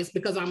workplace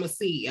because I'm a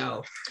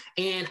CEO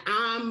and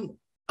I'm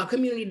a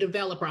community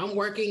developer. I'm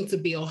working to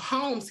build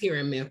homes here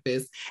in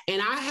Memphis,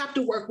 and I have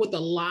to work with a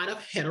lot of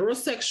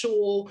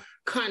heterosexual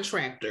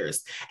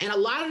contractors. And a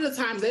lot of the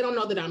times they don't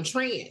know that I'm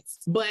trans,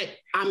 but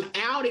I'm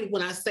outed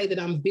when I say that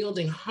I'm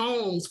building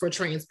homes for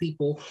trans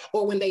people,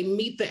 or when they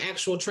meet the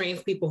actual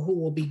trans people who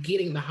will be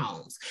getting the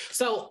homes.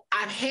 So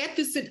I've had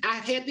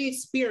the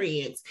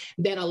experience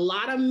that a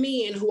lot of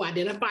men who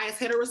identify as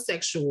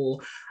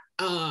heterosexual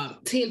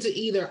tend to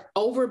either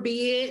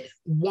overbid,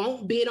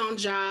 won't bid on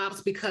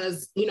jobs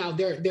because,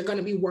 they're going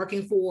to be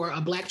working for a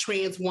Black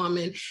trans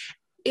woman.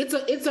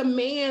 It's a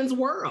man's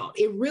world.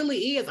 It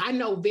really is. I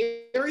know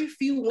very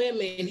few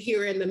women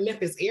here in the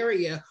Memphis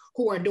area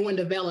who are doing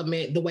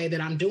development the way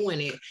that I'm doing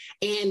it.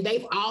 And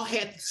they've all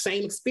had the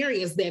same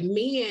experience, that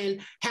men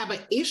have an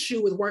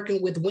issue with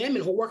working with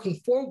women or working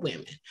for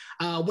women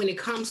when it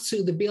comes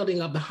to the building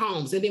of the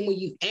homes. And then when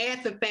you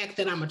add the fact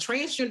that I'm a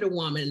transgender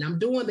woman and I'm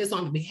doing this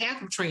on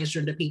behalf of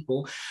transgender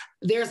people,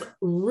 there's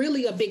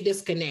really a big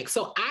disconnect.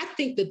 So I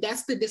think that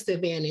that's the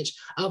disadvantage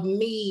of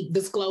me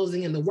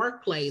disclosing in the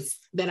workplace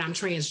that I'm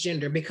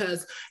transgender,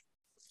 because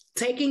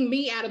taking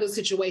me out of the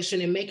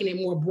situation and making it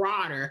more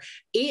broader,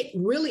 it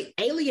really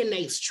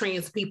alienates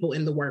trans people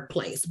in the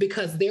workplace,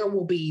 because there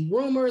will be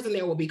rumors and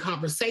there will be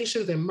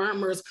conversations and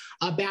murmurs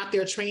about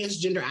their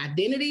transgender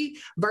identity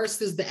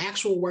versus the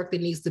actual work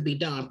that needs to be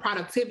done.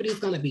 Productivity is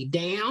going to be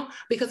down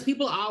because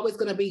people are always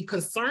going to be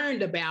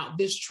concerned about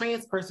this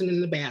trans person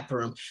in the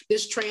bathroom,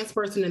 this trans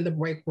person in the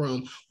break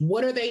room.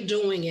 What are they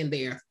doing in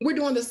there? We're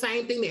doing the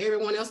same thing that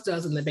everyone else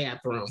does in the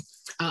bathroom.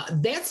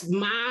 That's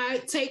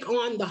my take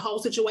on the whole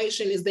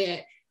situation, is that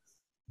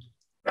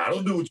I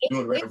don't do what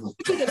you're doing.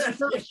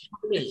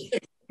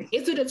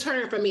 It's a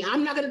deterrent for me.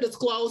 I'm not going to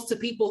disclose to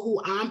people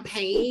who I'm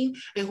paying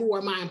and who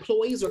are my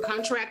employees or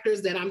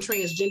contractors that I'm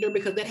transgender,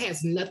 because that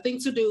has nothing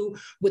to do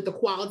with the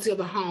quality of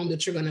the home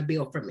that you're going to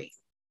build for me.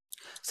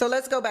 So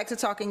let's go back to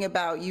talking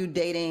about you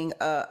dating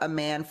a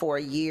man for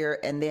a year,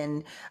 and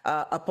then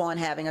upon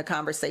having a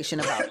conversation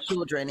about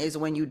children is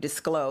when you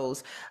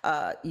disclose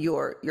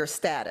your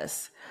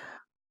status.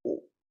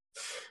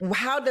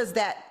 How does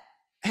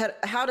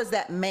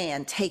that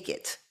man take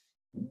it?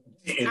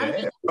 He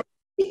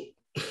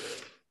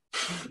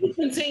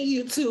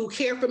continued to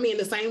care for me in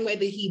the same way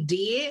that he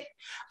did.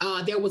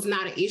 There was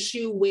not an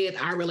issue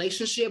with our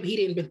relationship. He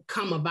didn't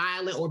become a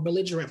violent or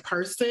belligerent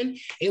person.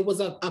 It was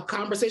a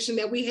conversation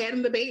that we had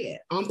in the bed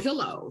on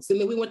pillows. And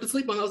then we went to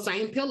sleep on those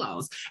same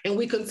pillows and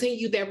we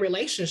continued that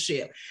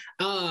relationship.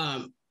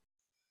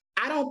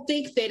 I don't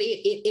think that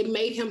it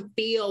made him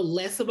feel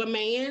less of a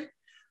man,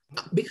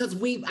 because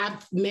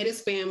I've met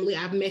his family,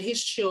 I've met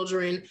his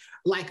children.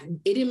 Like,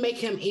 it didn't make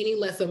him any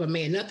less of a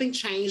man. Nothing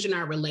changed in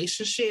our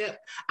relationship.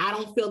 I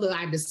don't feel that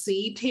I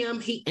deceived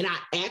him. And I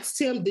asked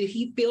him, did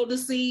he feel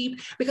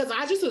deceived? Because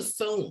I just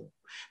assume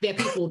that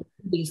people do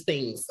these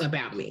things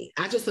about me.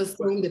 I just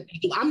assume that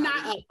people. I'm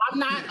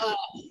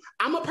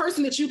a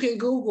person that you can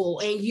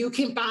Google and you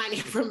can find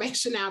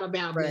information out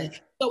about me.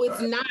 So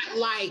it's not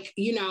like,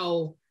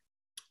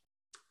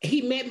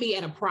 he met me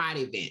at a Pride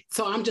event.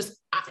 So I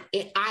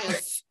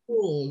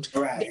assumed.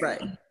 Right.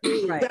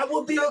 That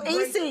would be a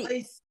great EC,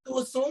 place to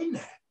assume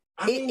that.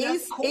 I mean,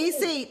 that's cool.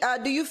 EC,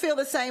 do you feel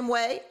the same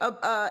way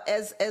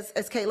as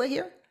Kayla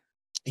here?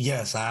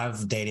 Yes,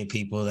 I've dated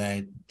people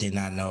that did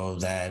not know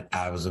that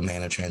I was a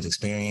man of trans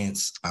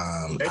experience.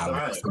 They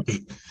blind.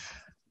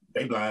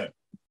 They blind.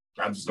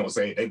 I'm just gonna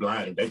say they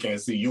blind. They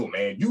can't see you,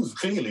 man. You was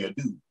clearly a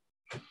dude.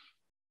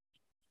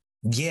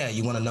 Yeah,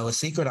 you want to know a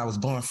secret? I was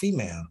born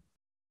female.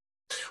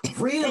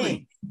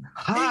 Really?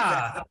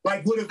 Ha!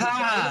 Like, what if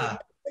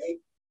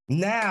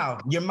Now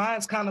your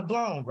mind's kind of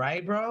blown,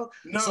 right, bro?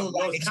 No,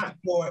 it's not.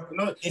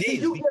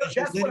 It is.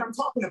 That's what I'm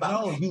talking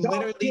about. No, you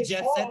literally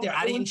just sat there.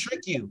 I didn't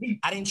trick you. You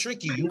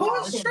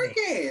Who's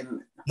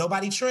tricking?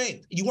 Nobody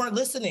tricked. You weren't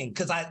listening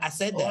because I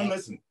said that. I'm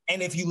listening.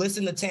 And if you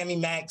listen to Tammi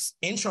Mack's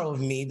intro of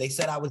me, they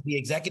said I was the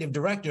executive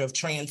director of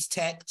Trans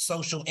Tech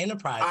Social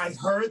Enterprise. I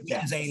heard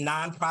that. It's a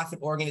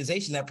nonprofit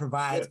organization that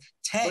provides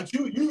tech. But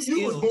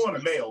you was born a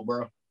male,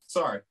 bro.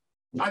 Sorry.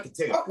 I can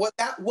tell.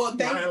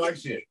 Thank I you. like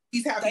shit.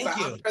 He's happy. Thank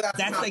you.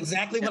 That's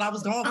exactly what I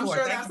was going for.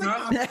 Sure Thanks,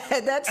 bro.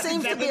 That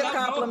seems to be a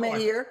compliment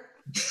here.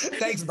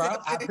 Thanks, bro.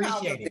 I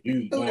appreciate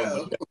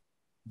it.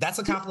 That's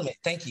a compliment.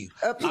 Thank you.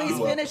 Please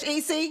finish,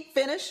 EC.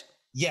 Finish.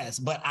 Yes,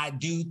 but I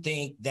do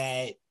think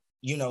that,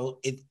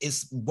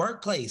 it's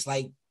workplace.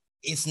 Like,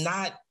 it's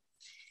not,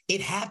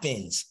 it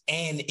happens.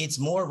 And it's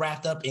more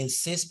wrapped up in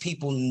cis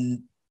people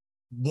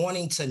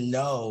wanting to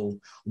know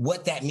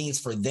what that means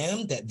for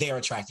them, that they're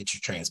attracted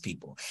to trans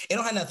people. It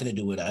don't have nothing to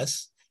do with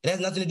us. It has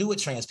nothing to do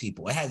with trans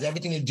people. It has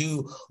everything to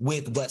do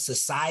with what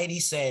society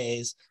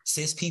says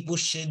cis people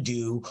should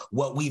do,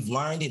 what we've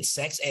learned in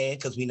sex ed,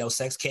 because we know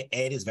sex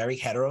ed is very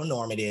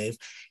heteronormative.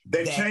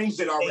 They changed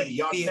it already.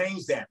 Y'all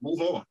changed that.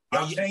 Move on.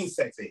 Y'all changed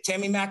sex ed.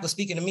 Tammi Mack was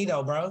speaking to me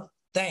though, bro.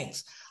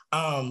 Thanks.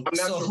 I'm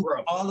not your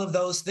bro. All of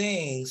those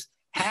things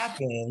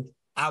happened.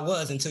 I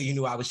was until you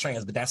knew I was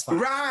trans, but that's fine.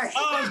 Right.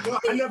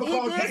 I never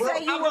called you bro.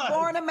 Say you were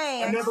born a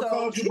man. I never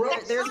called you bro.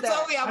 There's You that.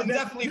 told me I was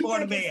definitely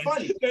born a man.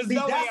 There's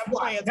no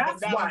way I'm trans,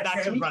 but now I'm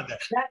not your brother.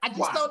 I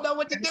just don't know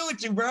what to do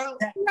with you, bro.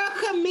 You're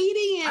a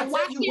comedian.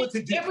 Why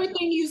can't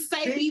everything you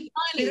say be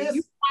funny?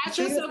 You watch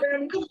yourself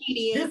as a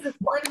comedian.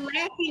 We're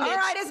laughing. All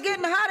right, it's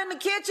getting hot in the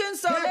kitchen,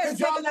 so let's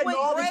take a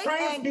quick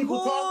break and cool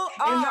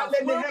off.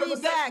 We'll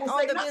be back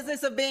on the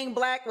Business of Being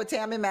Black with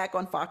Tammi Mack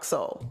on Fox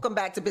Soul. Welcome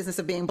back to Business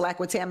of Being Black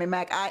with Tammi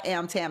Mack. I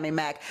am Tammi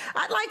Mack.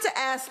 I'd like to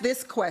ask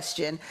this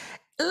question.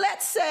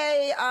 Let's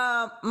say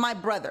my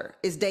brother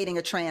is dating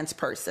a trans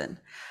person,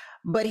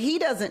 but he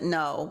doesn't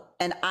know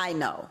and I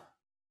know.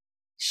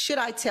 Should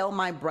I tell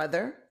my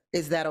brother?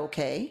 Is that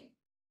okay?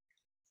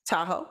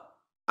 Tahoe?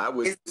 I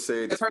would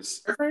say this.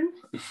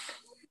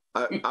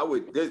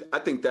 I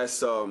think that's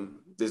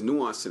there's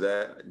nuance to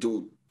that.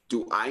 Do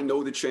I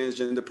know the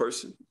transgender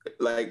person?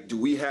 Like, do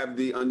we have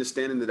the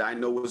understanding that I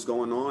know what's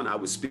going on? I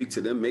would speak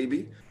to them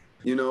maybe,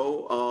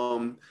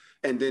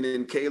 and then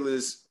in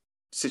Kayla's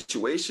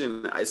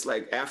situation, it's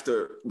like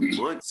after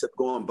months have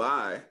gone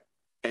by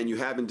and you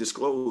haven't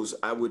disclosed,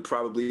 I would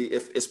probably,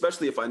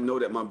 especially if I know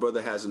that my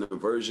brother has an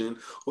aversion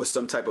or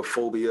some type of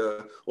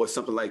phobia or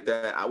something like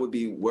that, I would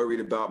be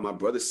worried about my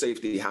brother's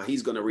safety, how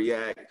he's going to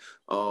react,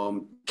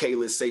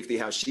 Kayla's safety,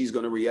 how she's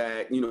going to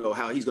react,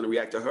 how he's going to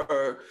react to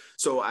her.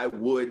 So I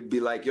would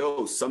be like,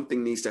 yo,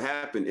 something needs to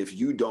happen. If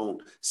you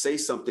don't say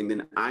something,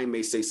 then I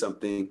may say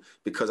something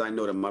because I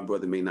know that my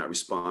brother may not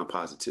respond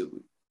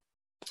positively.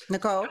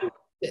 Nicole?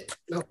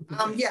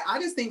 Yeah, I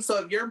just think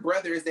so. If your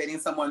brother is dating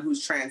someone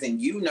who's trans and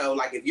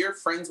like if you're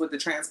friends with the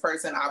trans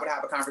person, I would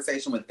have a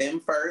conversation with them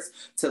first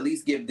to at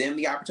least give them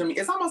the opportunity.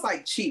 It's almost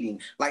like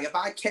cheating. Like if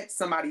I catch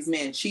somebody's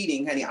man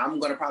cheating, honey, I'm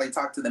going to probably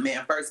talk to the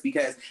man first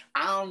because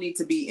I don't need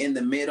to be in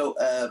the middle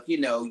of,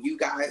 you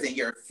guys and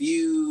your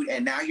feud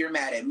and now you're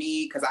mad at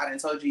me because I done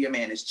told you your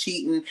man is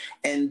cheating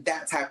and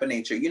that type of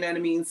nature. You know what I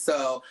mean?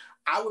 So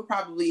I would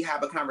probably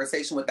have a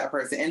conversation with that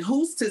person. And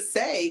who's to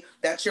say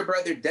that your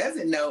brother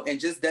doesn't know and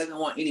just doesn't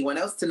want anyone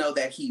else to know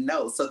that he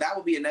knows? So that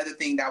would be another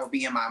thing that would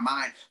be in my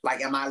mind.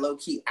 Like, am I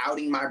low-key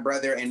outing my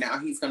brother and now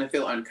he's going to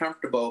feel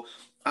uncomfortable?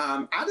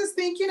 I just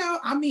think,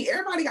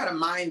 everybody got to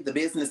mind the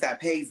business that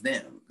pays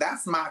them.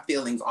 That's my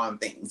feelings on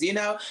things.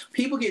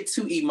 People get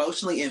too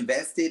emotionally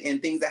invested in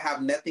things that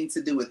have nothing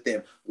to do with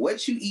them.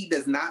 What you eat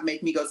does not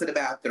make me go to the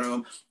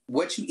bathroom.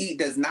 What you eat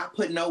does not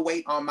put no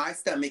weight on my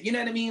stomach. You know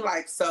what I mean?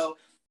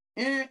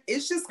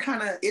 It's just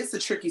it's a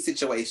tricky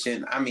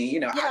situation.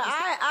 Yeah,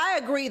 I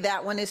agree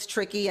that one is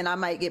tricky and I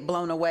might get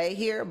blown away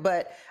here,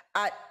 but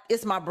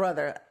it's my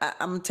brother.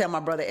 I'm going to tell my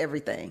brother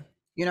everything.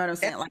 You know what I'm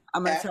saying? Like,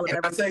 I'm gonna tell him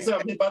everything. I say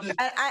something about this?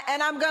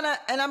 And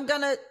I'm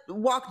gonna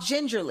walk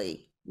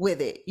gingerly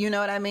with it. You know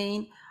what I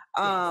mean?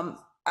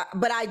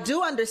 But I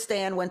do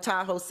understand when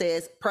Tahoe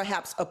says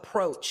perhaps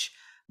approach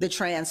the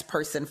trans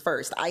person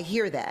first. I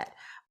hear that.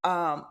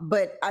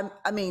 But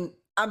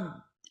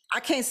I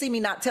can't see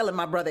me not telling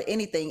my brother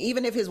anything,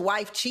 even if his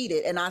wife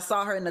cheated and I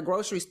saw her in the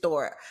grocery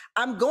store.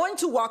 I'm going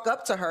to walk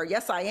up to her.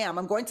 Yes, I am.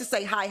 I'm going to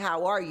say, hi,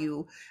 how are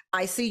you?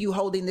 I see you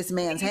holding this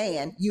man's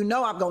hand. I'm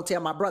going to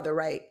tell my brother,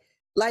 right?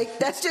 Like,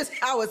 that's just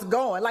how it's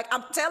going. Like, I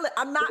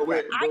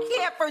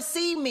can't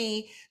foresee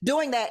me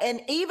doing that.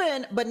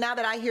 But now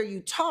that I hear you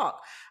talk,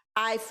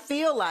 I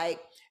feel like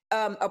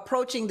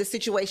approaching the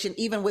situation,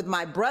 even with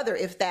my brother,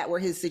 if that were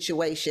his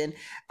situation,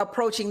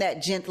 approaching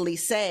that gently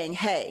saying,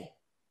 hey,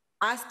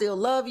 I still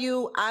love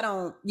you. I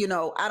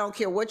don't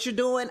care what you're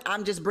doing.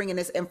 I'm just bringing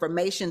this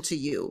information to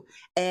you.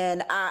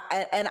 And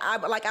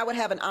I would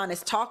have an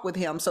honest talk with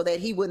him so that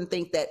he wouldn't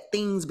think that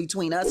things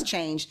between us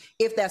changed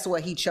if that's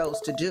what he chose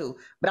to do.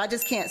 But I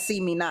just can't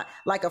see me not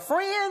like a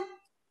friend.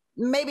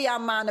 Maybe I'll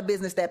mind a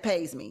business that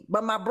pays me,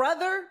 but my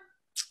brother,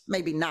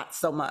 maybe not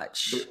so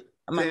much.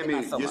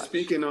 Tammi, you're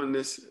speaking on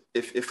this,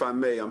 if I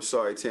may, I'm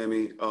sorry,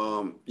 Tammi.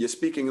 You're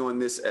speaking on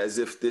this as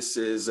if this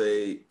is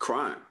a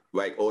crime.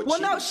 Like, or well,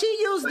 cheating. No, she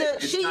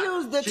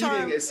used the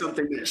term. Is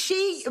something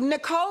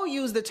Nicole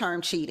used the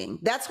term cheating.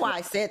 That's why I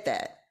said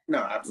that. No,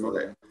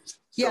 absolutely.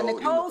 Yeah,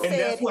 Nicole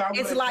said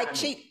it's like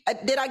cheat.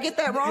 Did I get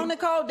that wrong,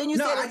 Nicole? Didn't you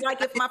say it's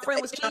like if my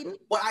friend was cheating?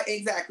 Well,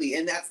 exactly,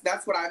 and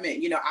that's what I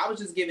meant. I was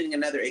just giving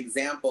another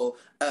example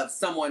of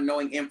someone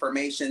knowing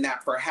information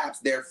that perhaps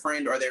their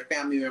friend or their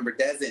family member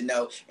doesn't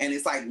know, and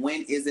it's like,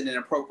 when is it an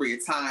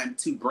appropriate time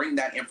to bring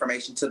that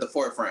information to the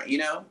forefront?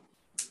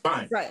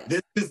 Fine. Right.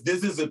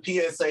 This is a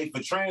PSA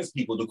for trans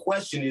people. The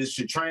question is,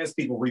 should trans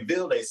people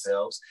reveal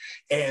themselves?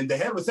 And the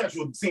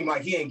heterosexual seem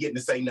like he ain't getting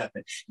to say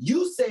nothing.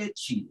 You said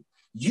cheated.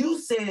 You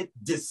said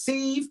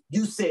deceive.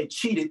 You said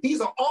cheated.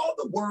 These are all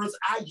the words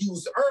I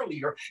used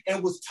earlier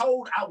and was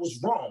told I was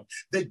wrong.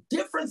 The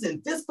difference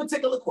in this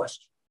particular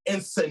question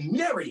and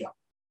scenario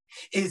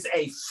is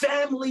a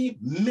family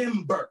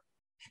member.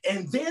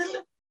 And then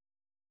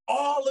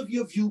all of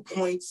your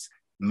viewpoints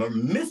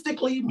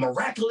mystically,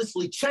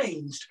 miraculously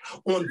changed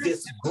on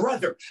this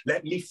brother.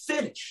 Let me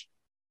finish.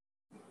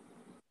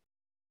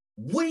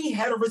 We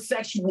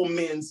heterosexual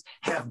men's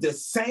have the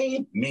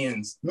same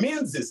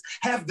menses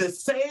have the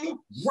same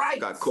rights.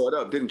 Got caught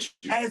up, didn't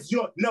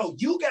you?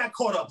 You got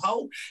caught up,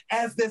 ho.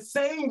 As the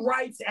same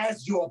rights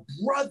as your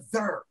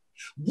brother.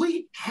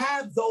 We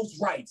have those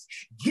rights.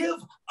 Give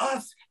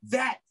us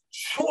that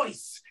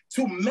choice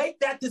to make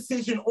that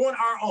decision on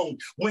our own.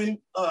 When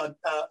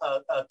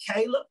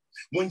Kayla,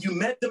 when you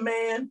met the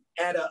man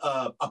at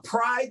a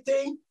pride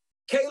thing,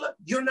 Kayla,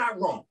 you're not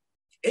wrong.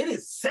 It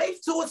is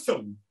safe to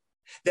assume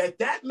that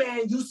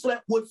man you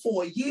slept with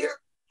for a year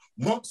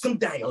wants some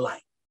dangling.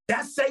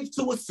 That's safe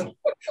to assume,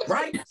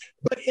 right?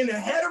 But in a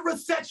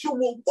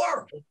heterosexual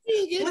world,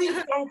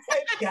 please don't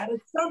take that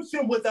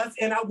assumption with us,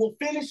 and I will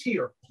finish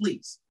here,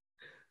 please.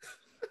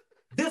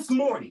 This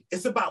morning,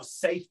 it's about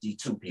safety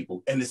too,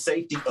 people, and the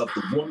safety of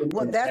the woman.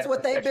 Well, that's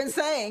what they've been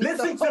saying.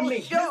 Listen to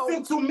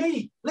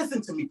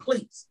me,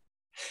 please.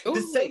 Ooh.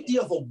 The safety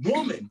of a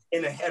woman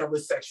in a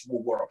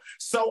heterosexual world.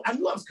 So I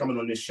knew I was coming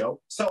on this show.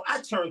 So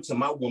I turned to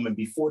my woman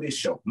before this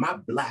show, my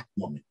Black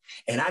woman,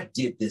 and I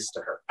did this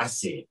to her. I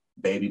said,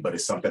 baby, but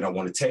it's something I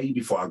want to tell you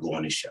before I go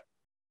on this show.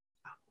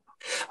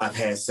 I've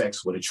had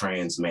sex with a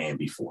trans man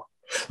before.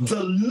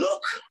 The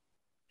look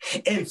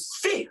and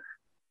fear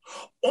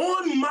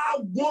on my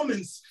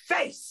woman's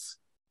face,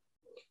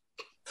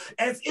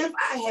 as if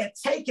I had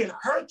taken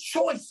her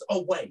choice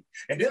away.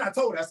 And then I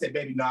told her, I said,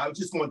 baby, no, I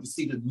just wanted to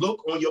see the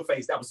look on your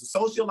face. That was a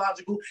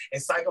sociological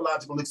and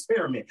psychological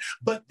experiment.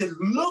 But the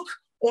look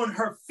on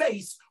her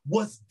face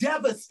was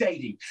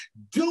devastating.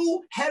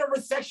 Do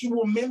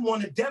heterosexual men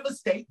want to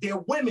devastate their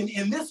women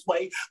in this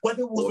way,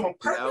 whether it was on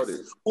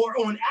purpose or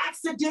on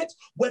accident,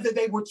 whether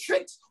they were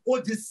tricked or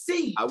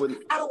deceived? How do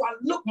I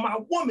look my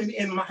woman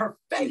in her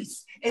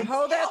face? And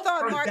hold that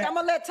thought, Mark. I'm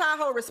going to let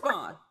Tahoe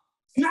respond.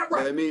 Not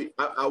right.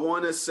 I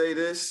want to say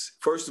this.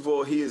 First of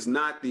all, he is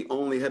not the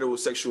only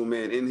heterosexual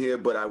man in here,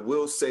 but I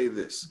will say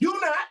this. You're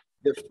not.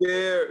 The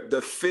fear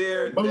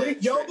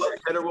that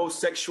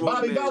heterosexual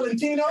Bobby men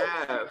Valentino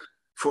have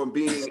from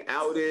being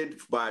outed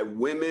by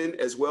women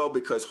as well,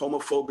 because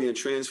homophobia and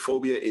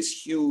transphobia is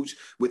huge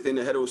within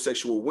the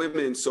heterosexual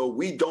women. So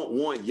we don't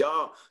want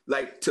y'all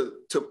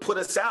to put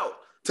us out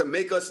to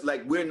make us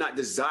like we're not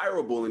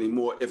desirable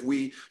anymore if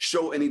we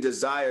show any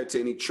desire to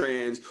any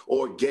trans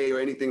or gay or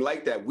anything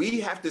like that. We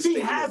have to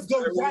stay in a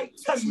the right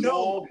to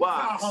small know,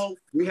 box. Tahoe.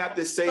 We have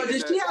to say. So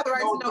does she have the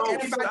right to know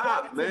everybody?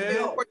 Stop, man.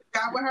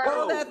 Got with her?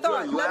 Hold that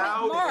thought. You're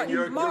loud and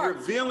you're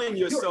revealing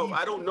yourself.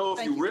 I don't know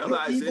if you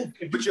realize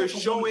it, but you're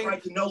showing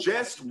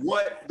just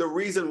what the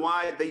reason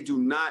why they do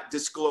not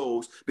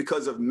disclose,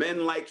 because of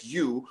men like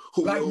you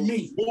who will move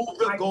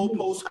the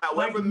goalposts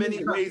however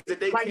many ways that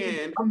they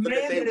can, so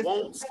that they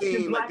won't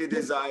seem like they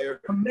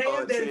desire a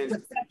man that is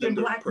protecting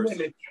black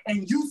women,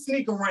 and you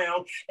sneak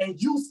around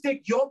and you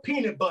stick your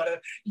peanut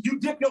butter, you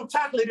dip your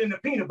chocolate in the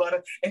peanut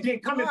butter, and then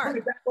come and put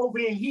it back over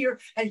in here,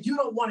 and you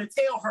don't want to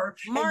tell her.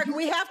 Mark,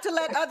 we have to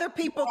let other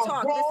people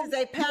talk. This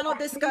is a panel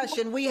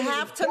discussion. We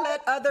have to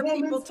let other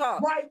people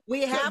talk.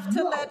 We have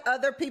to let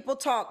other people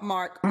talk,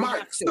 Mark.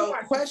 Mark, so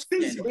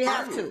question. We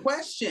have to.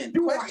 Question.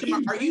 Mark,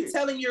 are you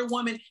telling your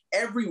woman,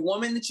 every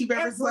woman that you've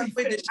ever slept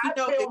with, does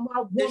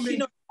she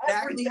know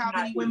exactly how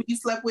many women you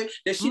slept with?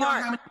 Does she know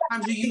how many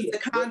times you used the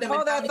condom?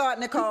 Hold that thought,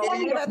 Nicole.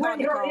 Hold that thought,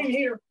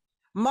 Nicole.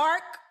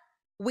 Mark,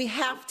 we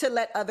have to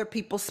let other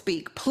people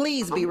speak.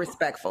 Please be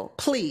respectful.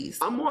 Please.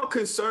 I'm more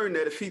concerned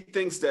that if he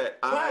thinks that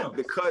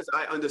because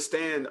I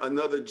understand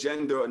another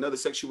gender, another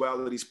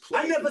sexuality's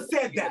place, I never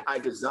said that. I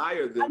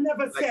desire them. I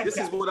never said this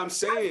that. is what I'm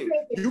saying.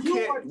 You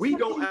can't. We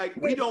don't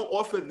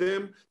offer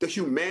them the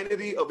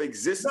humanity of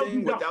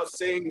existing without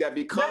saying that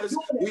because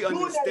we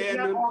understand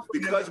them,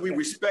 because we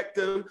respect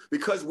them,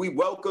 because we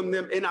welcome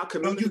them in our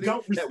community,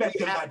 that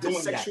we have to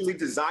sexually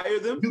desire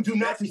them. You do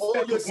not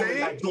respect you're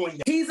saying.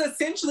 He's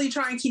essentially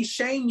trying to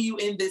shame you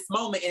in this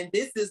moment, and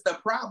this is the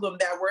problem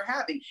that we're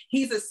having.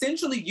 He's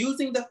essentially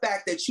using the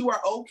fact that you are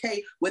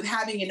okay with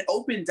having an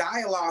open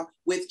dialogue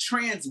with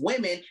trans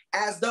women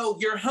as though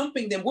you're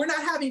humping them. We're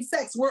not having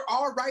sex. We're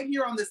all right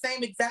here on the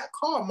same exact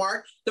call,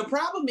 Mark. The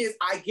problem is,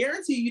 I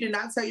guarantee you did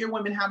not tell your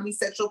women how many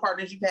sexual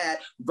partners you've had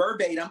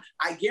verbatim.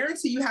 I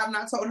guarantee you have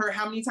not told her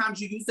how many times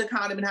you used a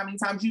condom and how many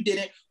times you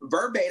didn't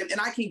verbatim. And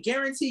I can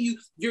guarantee you,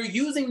 you're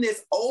using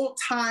this old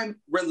time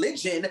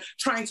religion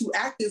trying to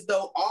act as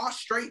though all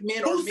straight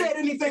men Who said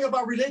anything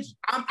about religion?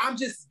 I'm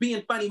just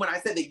being funny when I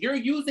said that. You're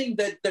using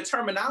the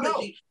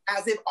terminology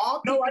as if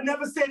all people I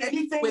never said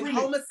anything with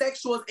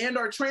homosexuals and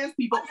or trans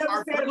people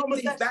are putting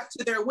things back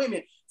to their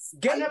women.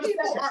 Gay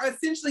people are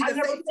essentially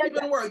the same people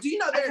in the world. Do you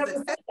know there's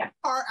a sex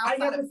bar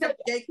outside of the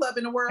gay club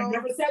in the world? I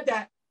never said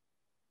that.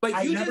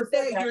 But you just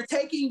said you're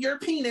taking your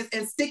penis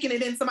and sticking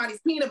it in somebody's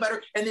peanut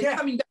butter and then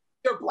coming back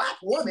to your black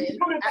woman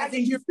as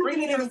if you're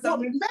bringing in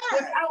something back.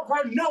 Without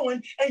her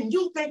knowing, and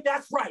you think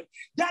that's right.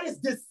 That is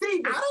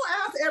deceiving. I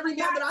don't ask every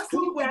man that I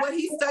sleep with what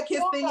he stuck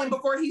his thing in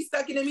before he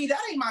stuck it in me. That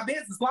ain't my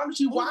business. As long as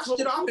you washed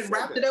it off and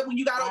wrapped it up when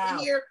you got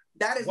over here,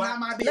 that is not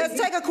my business.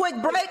 Let's take a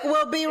quick break.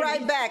 We'll be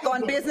right back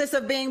on Business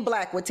of Being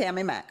Black with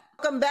Tammi Mack.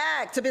 Welcome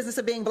back to Business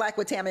of Being Black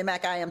with Tammi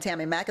Mack. I am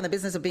Tammi Mack, and the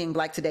business of being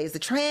black today is the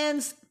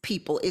trans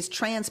people. It's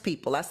trans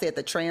people. I said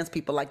the trans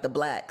people like the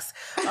blacks.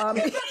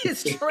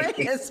 It's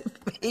trans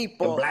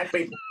people. The black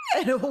people.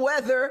 And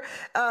whether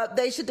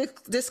they should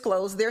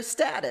disclose their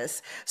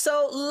status.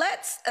 So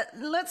let's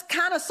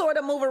kind of sort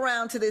of move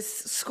around to this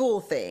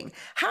school thing.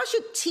 How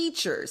should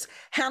teachers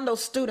handle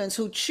students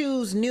who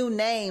choose new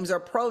names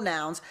or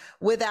pronouns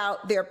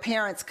without their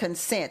parents'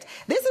 consent?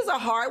 This is a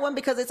hard one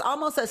because it's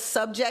almost a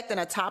subject and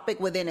a topic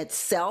within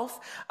itself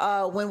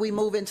when we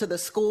move into the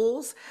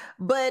schools.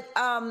 But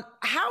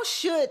how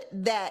should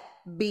that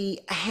be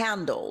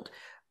handled?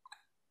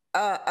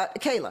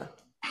 Kayla.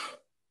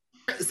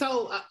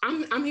 So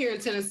I'm here in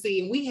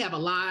Tennessee, and we have a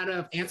lot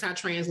of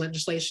anti-trans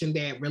legislation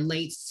that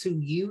relates to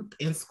youth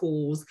in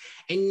schools.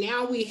 And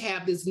now we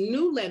have this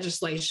new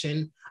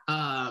legislation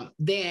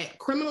that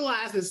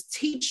criminalizes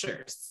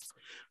teachers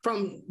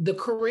from the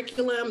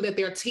curriculum that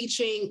they're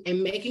teaching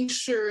and making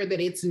sure that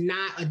it's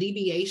not a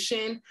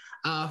deviation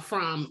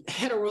from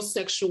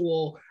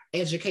heterosexual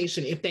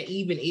education, if that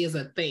even is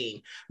a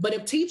thing. But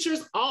if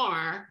teachers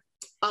are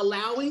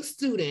allowing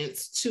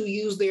students to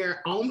use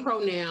their own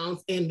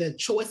pronouns and the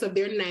choice of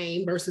their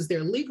name versus their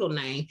legal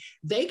name,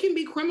 they can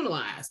be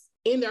criminalized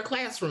in their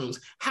classrooms.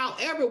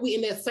 However,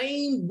 in that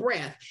same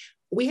breath,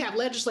 we have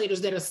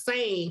legislators that are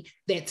saying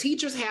that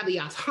teachers have the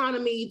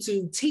autonomy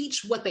to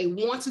teach what they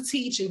want to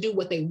teach and do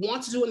what they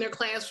want to do in their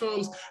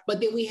classrooms. But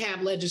then we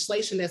have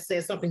legislation that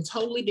says something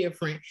totally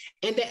different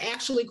and that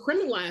actually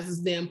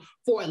criminalizes them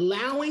for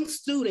allowing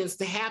students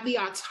to have the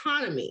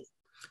autonomy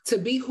to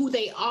be who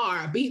they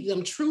are, be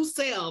them true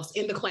selves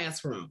in the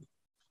classroom.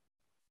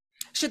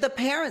 Should the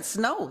parents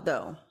know,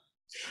 though?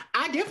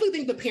 I definitely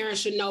think the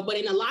parents should know, but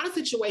in a lot of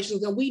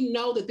situations, and we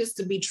know that this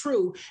to be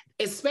true,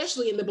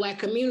 especially in the Black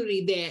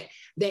community,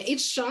 that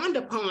it's shunned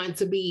upon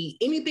to be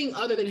anything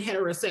other than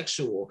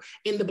heterosexual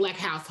in the Black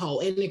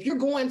household. And if you're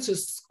going to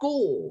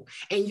school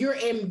and you're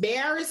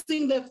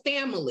embarrassing the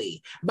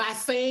family by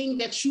saying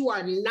that you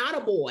are not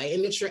a boy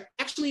and that you're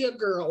actually a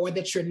girl, or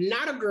that you're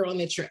not a girl and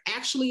that you're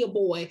actually a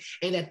boy,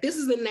 and that this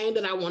is the name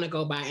that I want to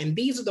go by, and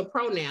these are the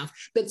pronouns,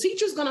 the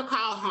teacher's going to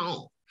call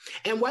home.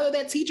 And whether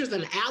that teacher's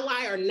an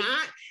ally or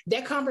not,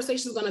 that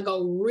conversation is going to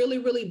go really,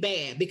 really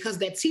bad, because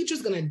that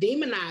teacher's going to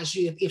demonize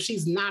you if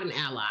she's not an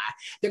ally.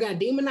 They're going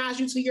to demonize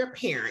you to your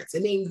parents.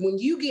 And then when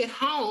you get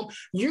home,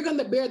 you're going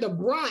to bear the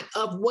brunt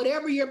of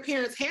whatever your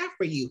parents have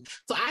for you.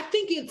 So I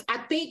think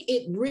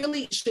it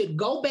really should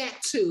go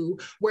back to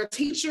where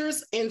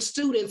teachers and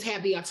students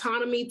have the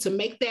autonomy to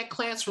make that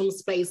classroom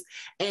space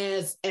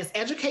as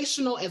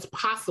educational as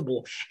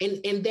possible.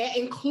 And that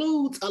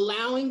includes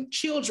allowing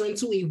children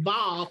to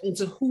evolve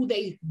into who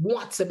they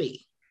want to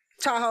be.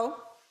 Tahoe?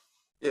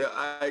 Yeah,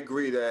 I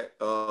agree that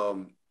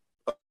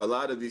a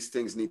lot of these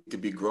things need to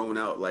be grown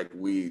out like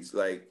weeds.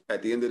 Like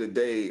at the end of the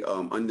day,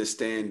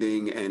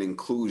 understanding and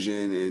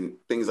inclusion and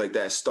things like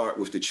that start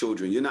with the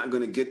children. You're not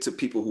going to get to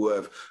people who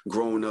have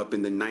grown up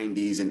in the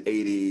 90s and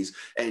 80s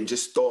and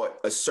just thought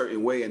a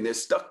certain way and they're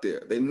stuck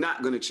there. They're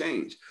not going to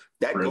change.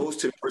 That goes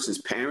to the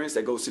person's parents,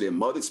 that goes to their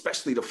mother,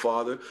 especially the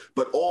father,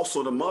 but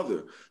also the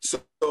mother.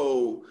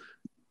 So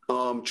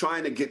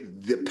trying to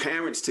get the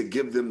parents to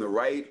give them the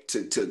right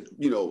to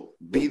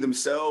be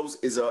themselves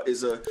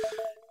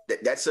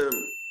that's a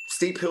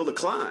steep hill to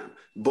climb.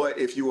 But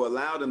if you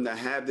allow them to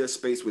have their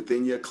space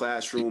within your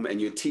classroom and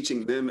you're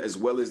teaching them as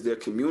well as their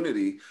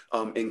community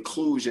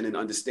inclusion and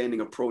understanding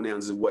of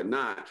pronouns and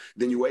whatnot,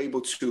 then you're able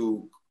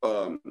to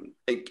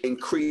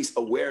increase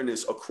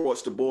awareness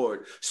across the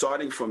board,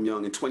 starting from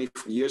young. And 20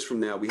 years from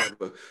now, we have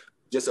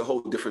just a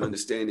whole different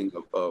understanding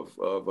of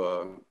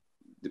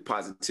the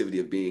positivity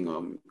of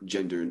being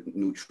gender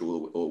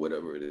neutral or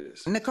whatever it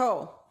is.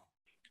 Nicole?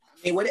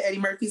 And what did Eddie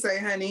Murphy say,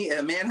 honey?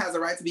 A man has a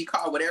right to be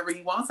called whatever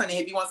he wants, honey.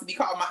 If he wants to be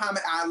called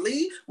Muhammad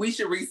Ali, we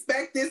should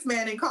respect this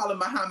man and call him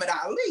Muhammad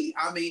Ali.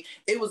 I mean,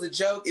 it was a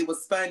joke. It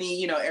was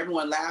funny.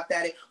 Everyone laughed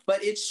at it.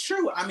 But it's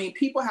true. I mean,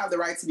 people have the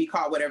right to be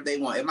called whatever they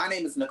want. If my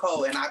name is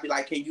Nicole and I'd be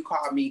like, can you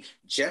call me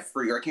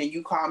Jeffrey? Or can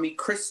you call me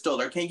Crystal?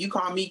 Or can you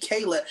call me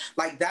Kayla?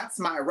 Like, that's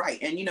my right.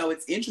 And,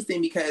 it's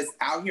interesting because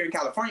out here in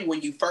California,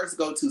 when you first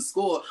go to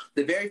school,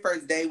 the very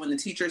first day when the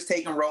teacher's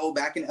taking roll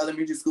back in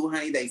elementary school,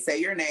 honey, they say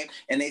your name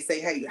and they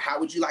say, hey, how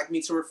would you like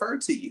me to refer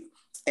to you?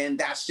 And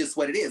that's just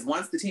what it is.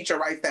 Once the teacher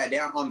writes that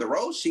down on the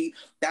roll sheet,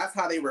 that's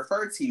how they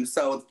refer to you.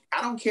 So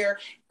I don't care.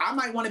 I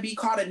might want to be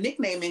called a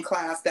nickname in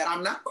class that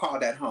I'm not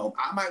called at home.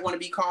 I might want to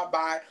be called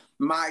by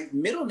my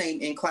middle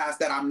name in class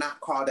that I'm not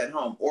called at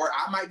home. Or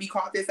I might be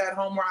called this at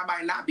home or I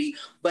might not be.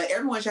 But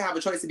everyone should have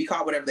a choice to be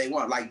called whatever they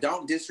want. Like,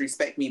 don't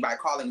disrespect me by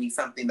calling me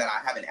something that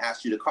I haven't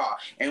asked you to call.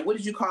 And what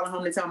did you call at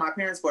home to tell my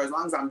parents for? As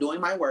long as I'm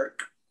doing my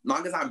work, as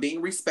long as I'm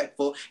being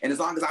respectful, and as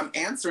long as I'm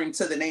answering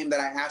to the name that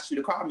I asked you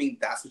to call me,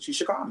 that's what you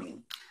should call me.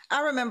 I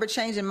remember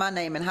changing my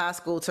name in high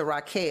school to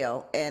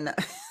Raquel, and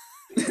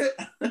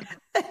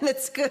and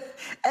it's good.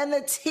 And the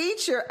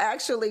teacher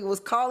actually was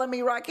calling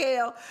me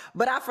Raquel,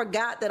 but I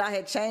forgot that I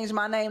had changed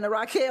my name to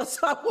Raquel,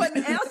 so I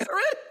wasn't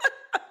answering.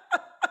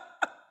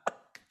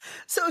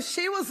 So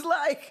she was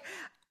like,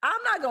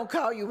 I'm not going to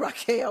call you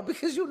Raquel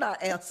because you're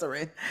not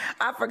answering.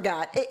 I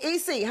forgot.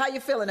 EC, how you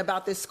feeling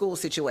about this school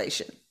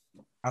situation?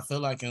 I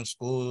feel like in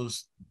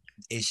schools,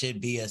 it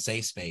should be a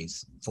safe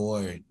space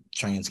for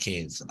trans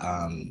kids.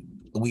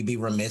 We'd be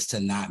remiss to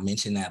not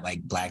mention that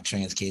like Black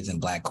trans kids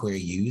and Black queer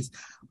youth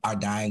are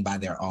dying by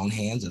their own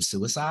hands of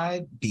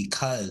suicide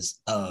because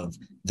of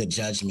the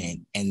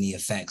judgment and the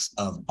effects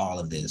of all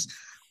of this.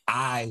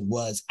 I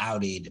was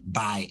outed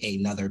by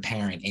another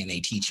parent and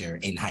a teacher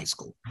in high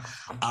school.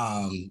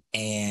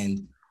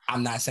 And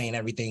I'm not saying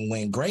everything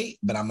went great,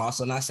 but I'm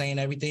also not saying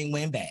everything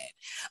went bad.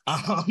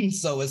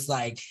 So it's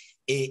like,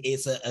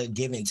 it's a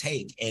give and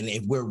take. And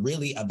if we're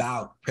really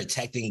about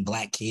protecting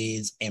Black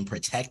kids and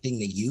protecting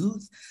the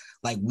youth,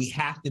 like we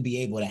have to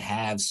be able to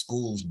have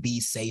schools be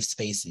safe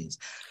spaces.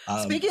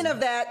 Speaking of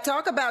that,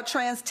 talk about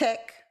Trans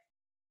Tech.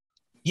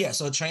 Yeah,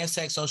 so Trans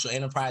Tech Social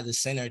Enterprises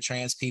center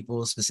trans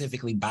people,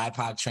 specifically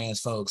BIPOC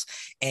trans folks,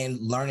 and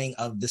learning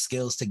of the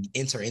skills to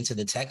enter into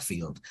the tech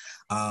field.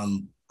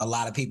 A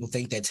lot of people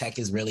think that tech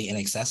is really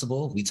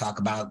inaccessible. We talk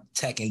about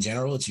tech in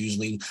general. It's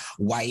usually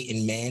white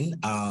and men.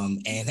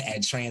 And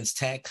at Trans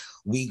Tech,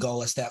 we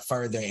go a step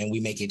further and we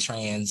make it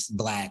trans,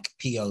 Black,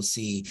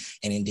 POC,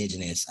 and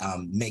Indigenous,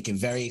 make it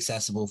very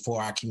accessible for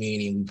our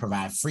community. And we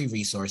provide free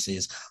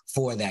resources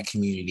for that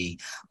community.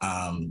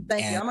 Thank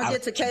you. I'm going to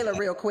get to Kayla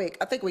real quick.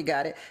 I think we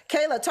got it.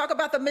 Kayla, talk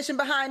about the mission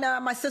behind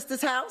My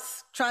Sister's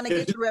House, trying to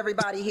get through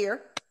everybody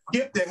here.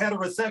 Get the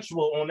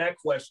heterosexual on that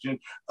question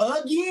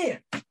again.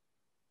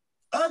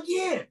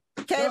 Kayla?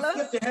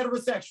 Get the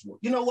heterosexual.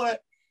 You know what?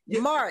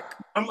 Mark.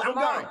 I'm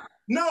done.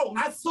 No,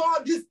 I saw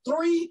this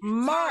three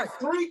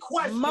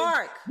questions.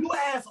 Mark. You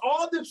asked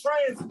all the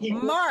trans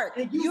people. Mark,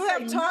 you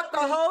have talked the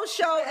whole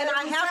show, and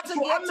I have to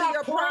get to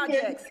your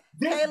projects.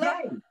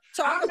 Kayla,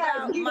 talk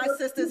about My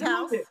Sister's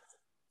House.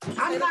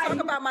 Talk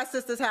about My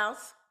Sister's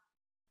House.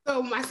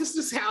 So My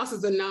Sister's House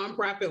is a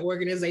nonprofit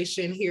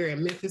organization here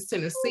in Memphis,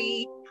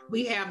 Tennessee.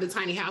 We have the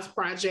Tiny House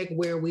Project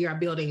where we are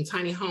building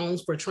tiny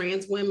homes for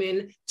trans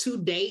women. To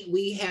date,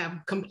 we have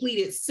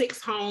completed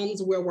 6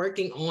 homes. We're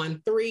working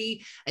on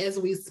 3 as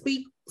we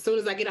speak. soon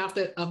as I get off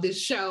of this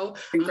show.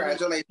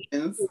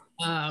 Congratulations.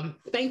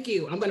 Thank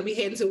you. I'm going to be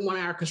heading to one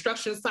of our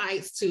construction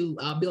sites to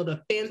build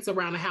a fence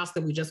around the house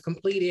that we just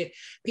completed.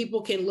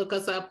 People can look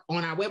us up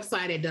on our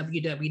website at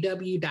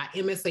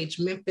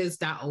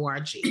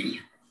www.mshmemphis.org.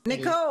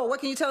 Nicole,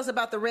 what can you tell us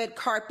about the Red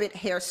Carpet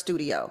Hair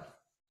Studio?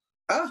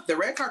 Oh, the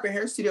Red Carpet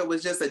Hair Studio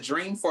was just a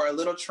dream for a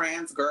little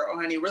trans girl,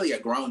 honey, really a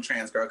grown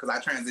trans girl, because I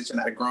transitioned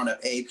at a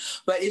grown-up age.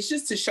 But it's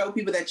just to show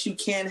people that you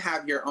can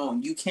have your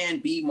own. You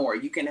can be more.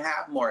 You can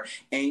have more.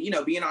 And,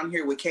 being on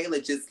here with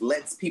Kayla just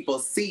lets people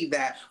see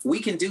that we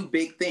can do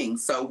big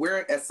things. So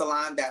we're a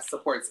salon that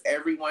supports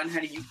everyone,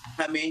 honey. You can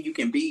come in. You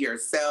can be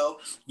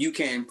yourself. You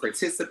can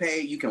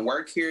participate. You can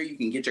work here. You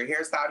can get your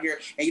hair styled here.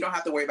 And you don't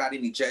have to worry about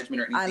any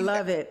judgment or anything. I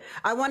love it.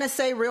 I want to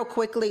say real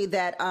quickly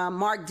that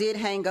Mark did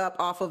hang up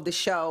off of the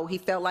show.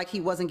 He felt like he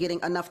wasn't getting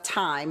enough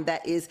time.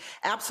 That is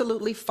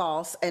absolutely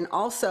false. And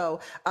also,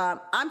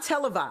 I'm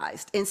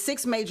televised in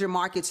 6 major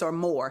markets or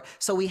more,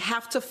 so we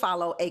have to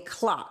follow a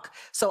clock.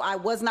 So I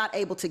was not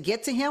able to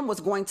get to him, was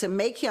going to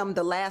make him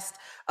the last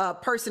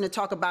person to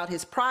talk about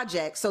his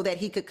project so that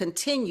he could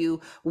continue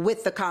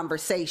with the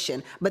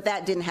conversation. But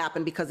that didn't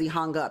happen because he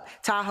hung up.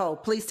 Tahoe,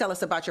 please tell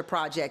us about your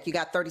project. You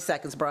got 30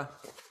 seconds, bro.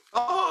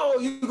 Oh,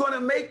 you're going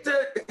to make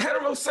the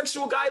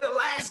heterosexual guy the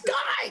last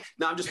guy.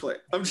 No, I'm just playing.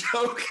 I'm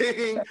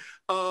joking.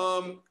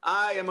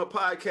 I am a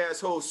podcast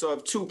host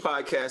of 2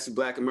 podcasts in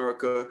Black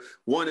America.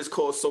 One is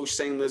called So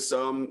Shameless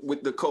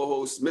with the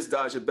co-host, Miss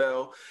Daja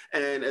Bell.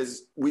 And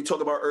as we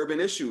talk about urban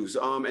issues.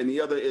 And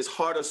the other is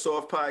Hard or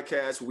Soft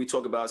podcast, where we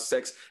talk about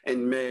sex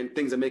and men,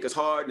 things that make us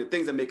hard and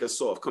things that make us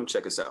soft. Come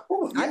check us out.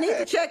 Ooh, yeah. I need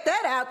to check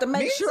that out to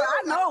make sure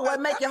I know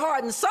what make you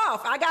hard and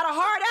soft. I got a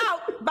hard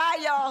out. Bye,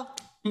 y'all.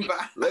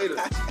 Bye.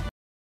 Later.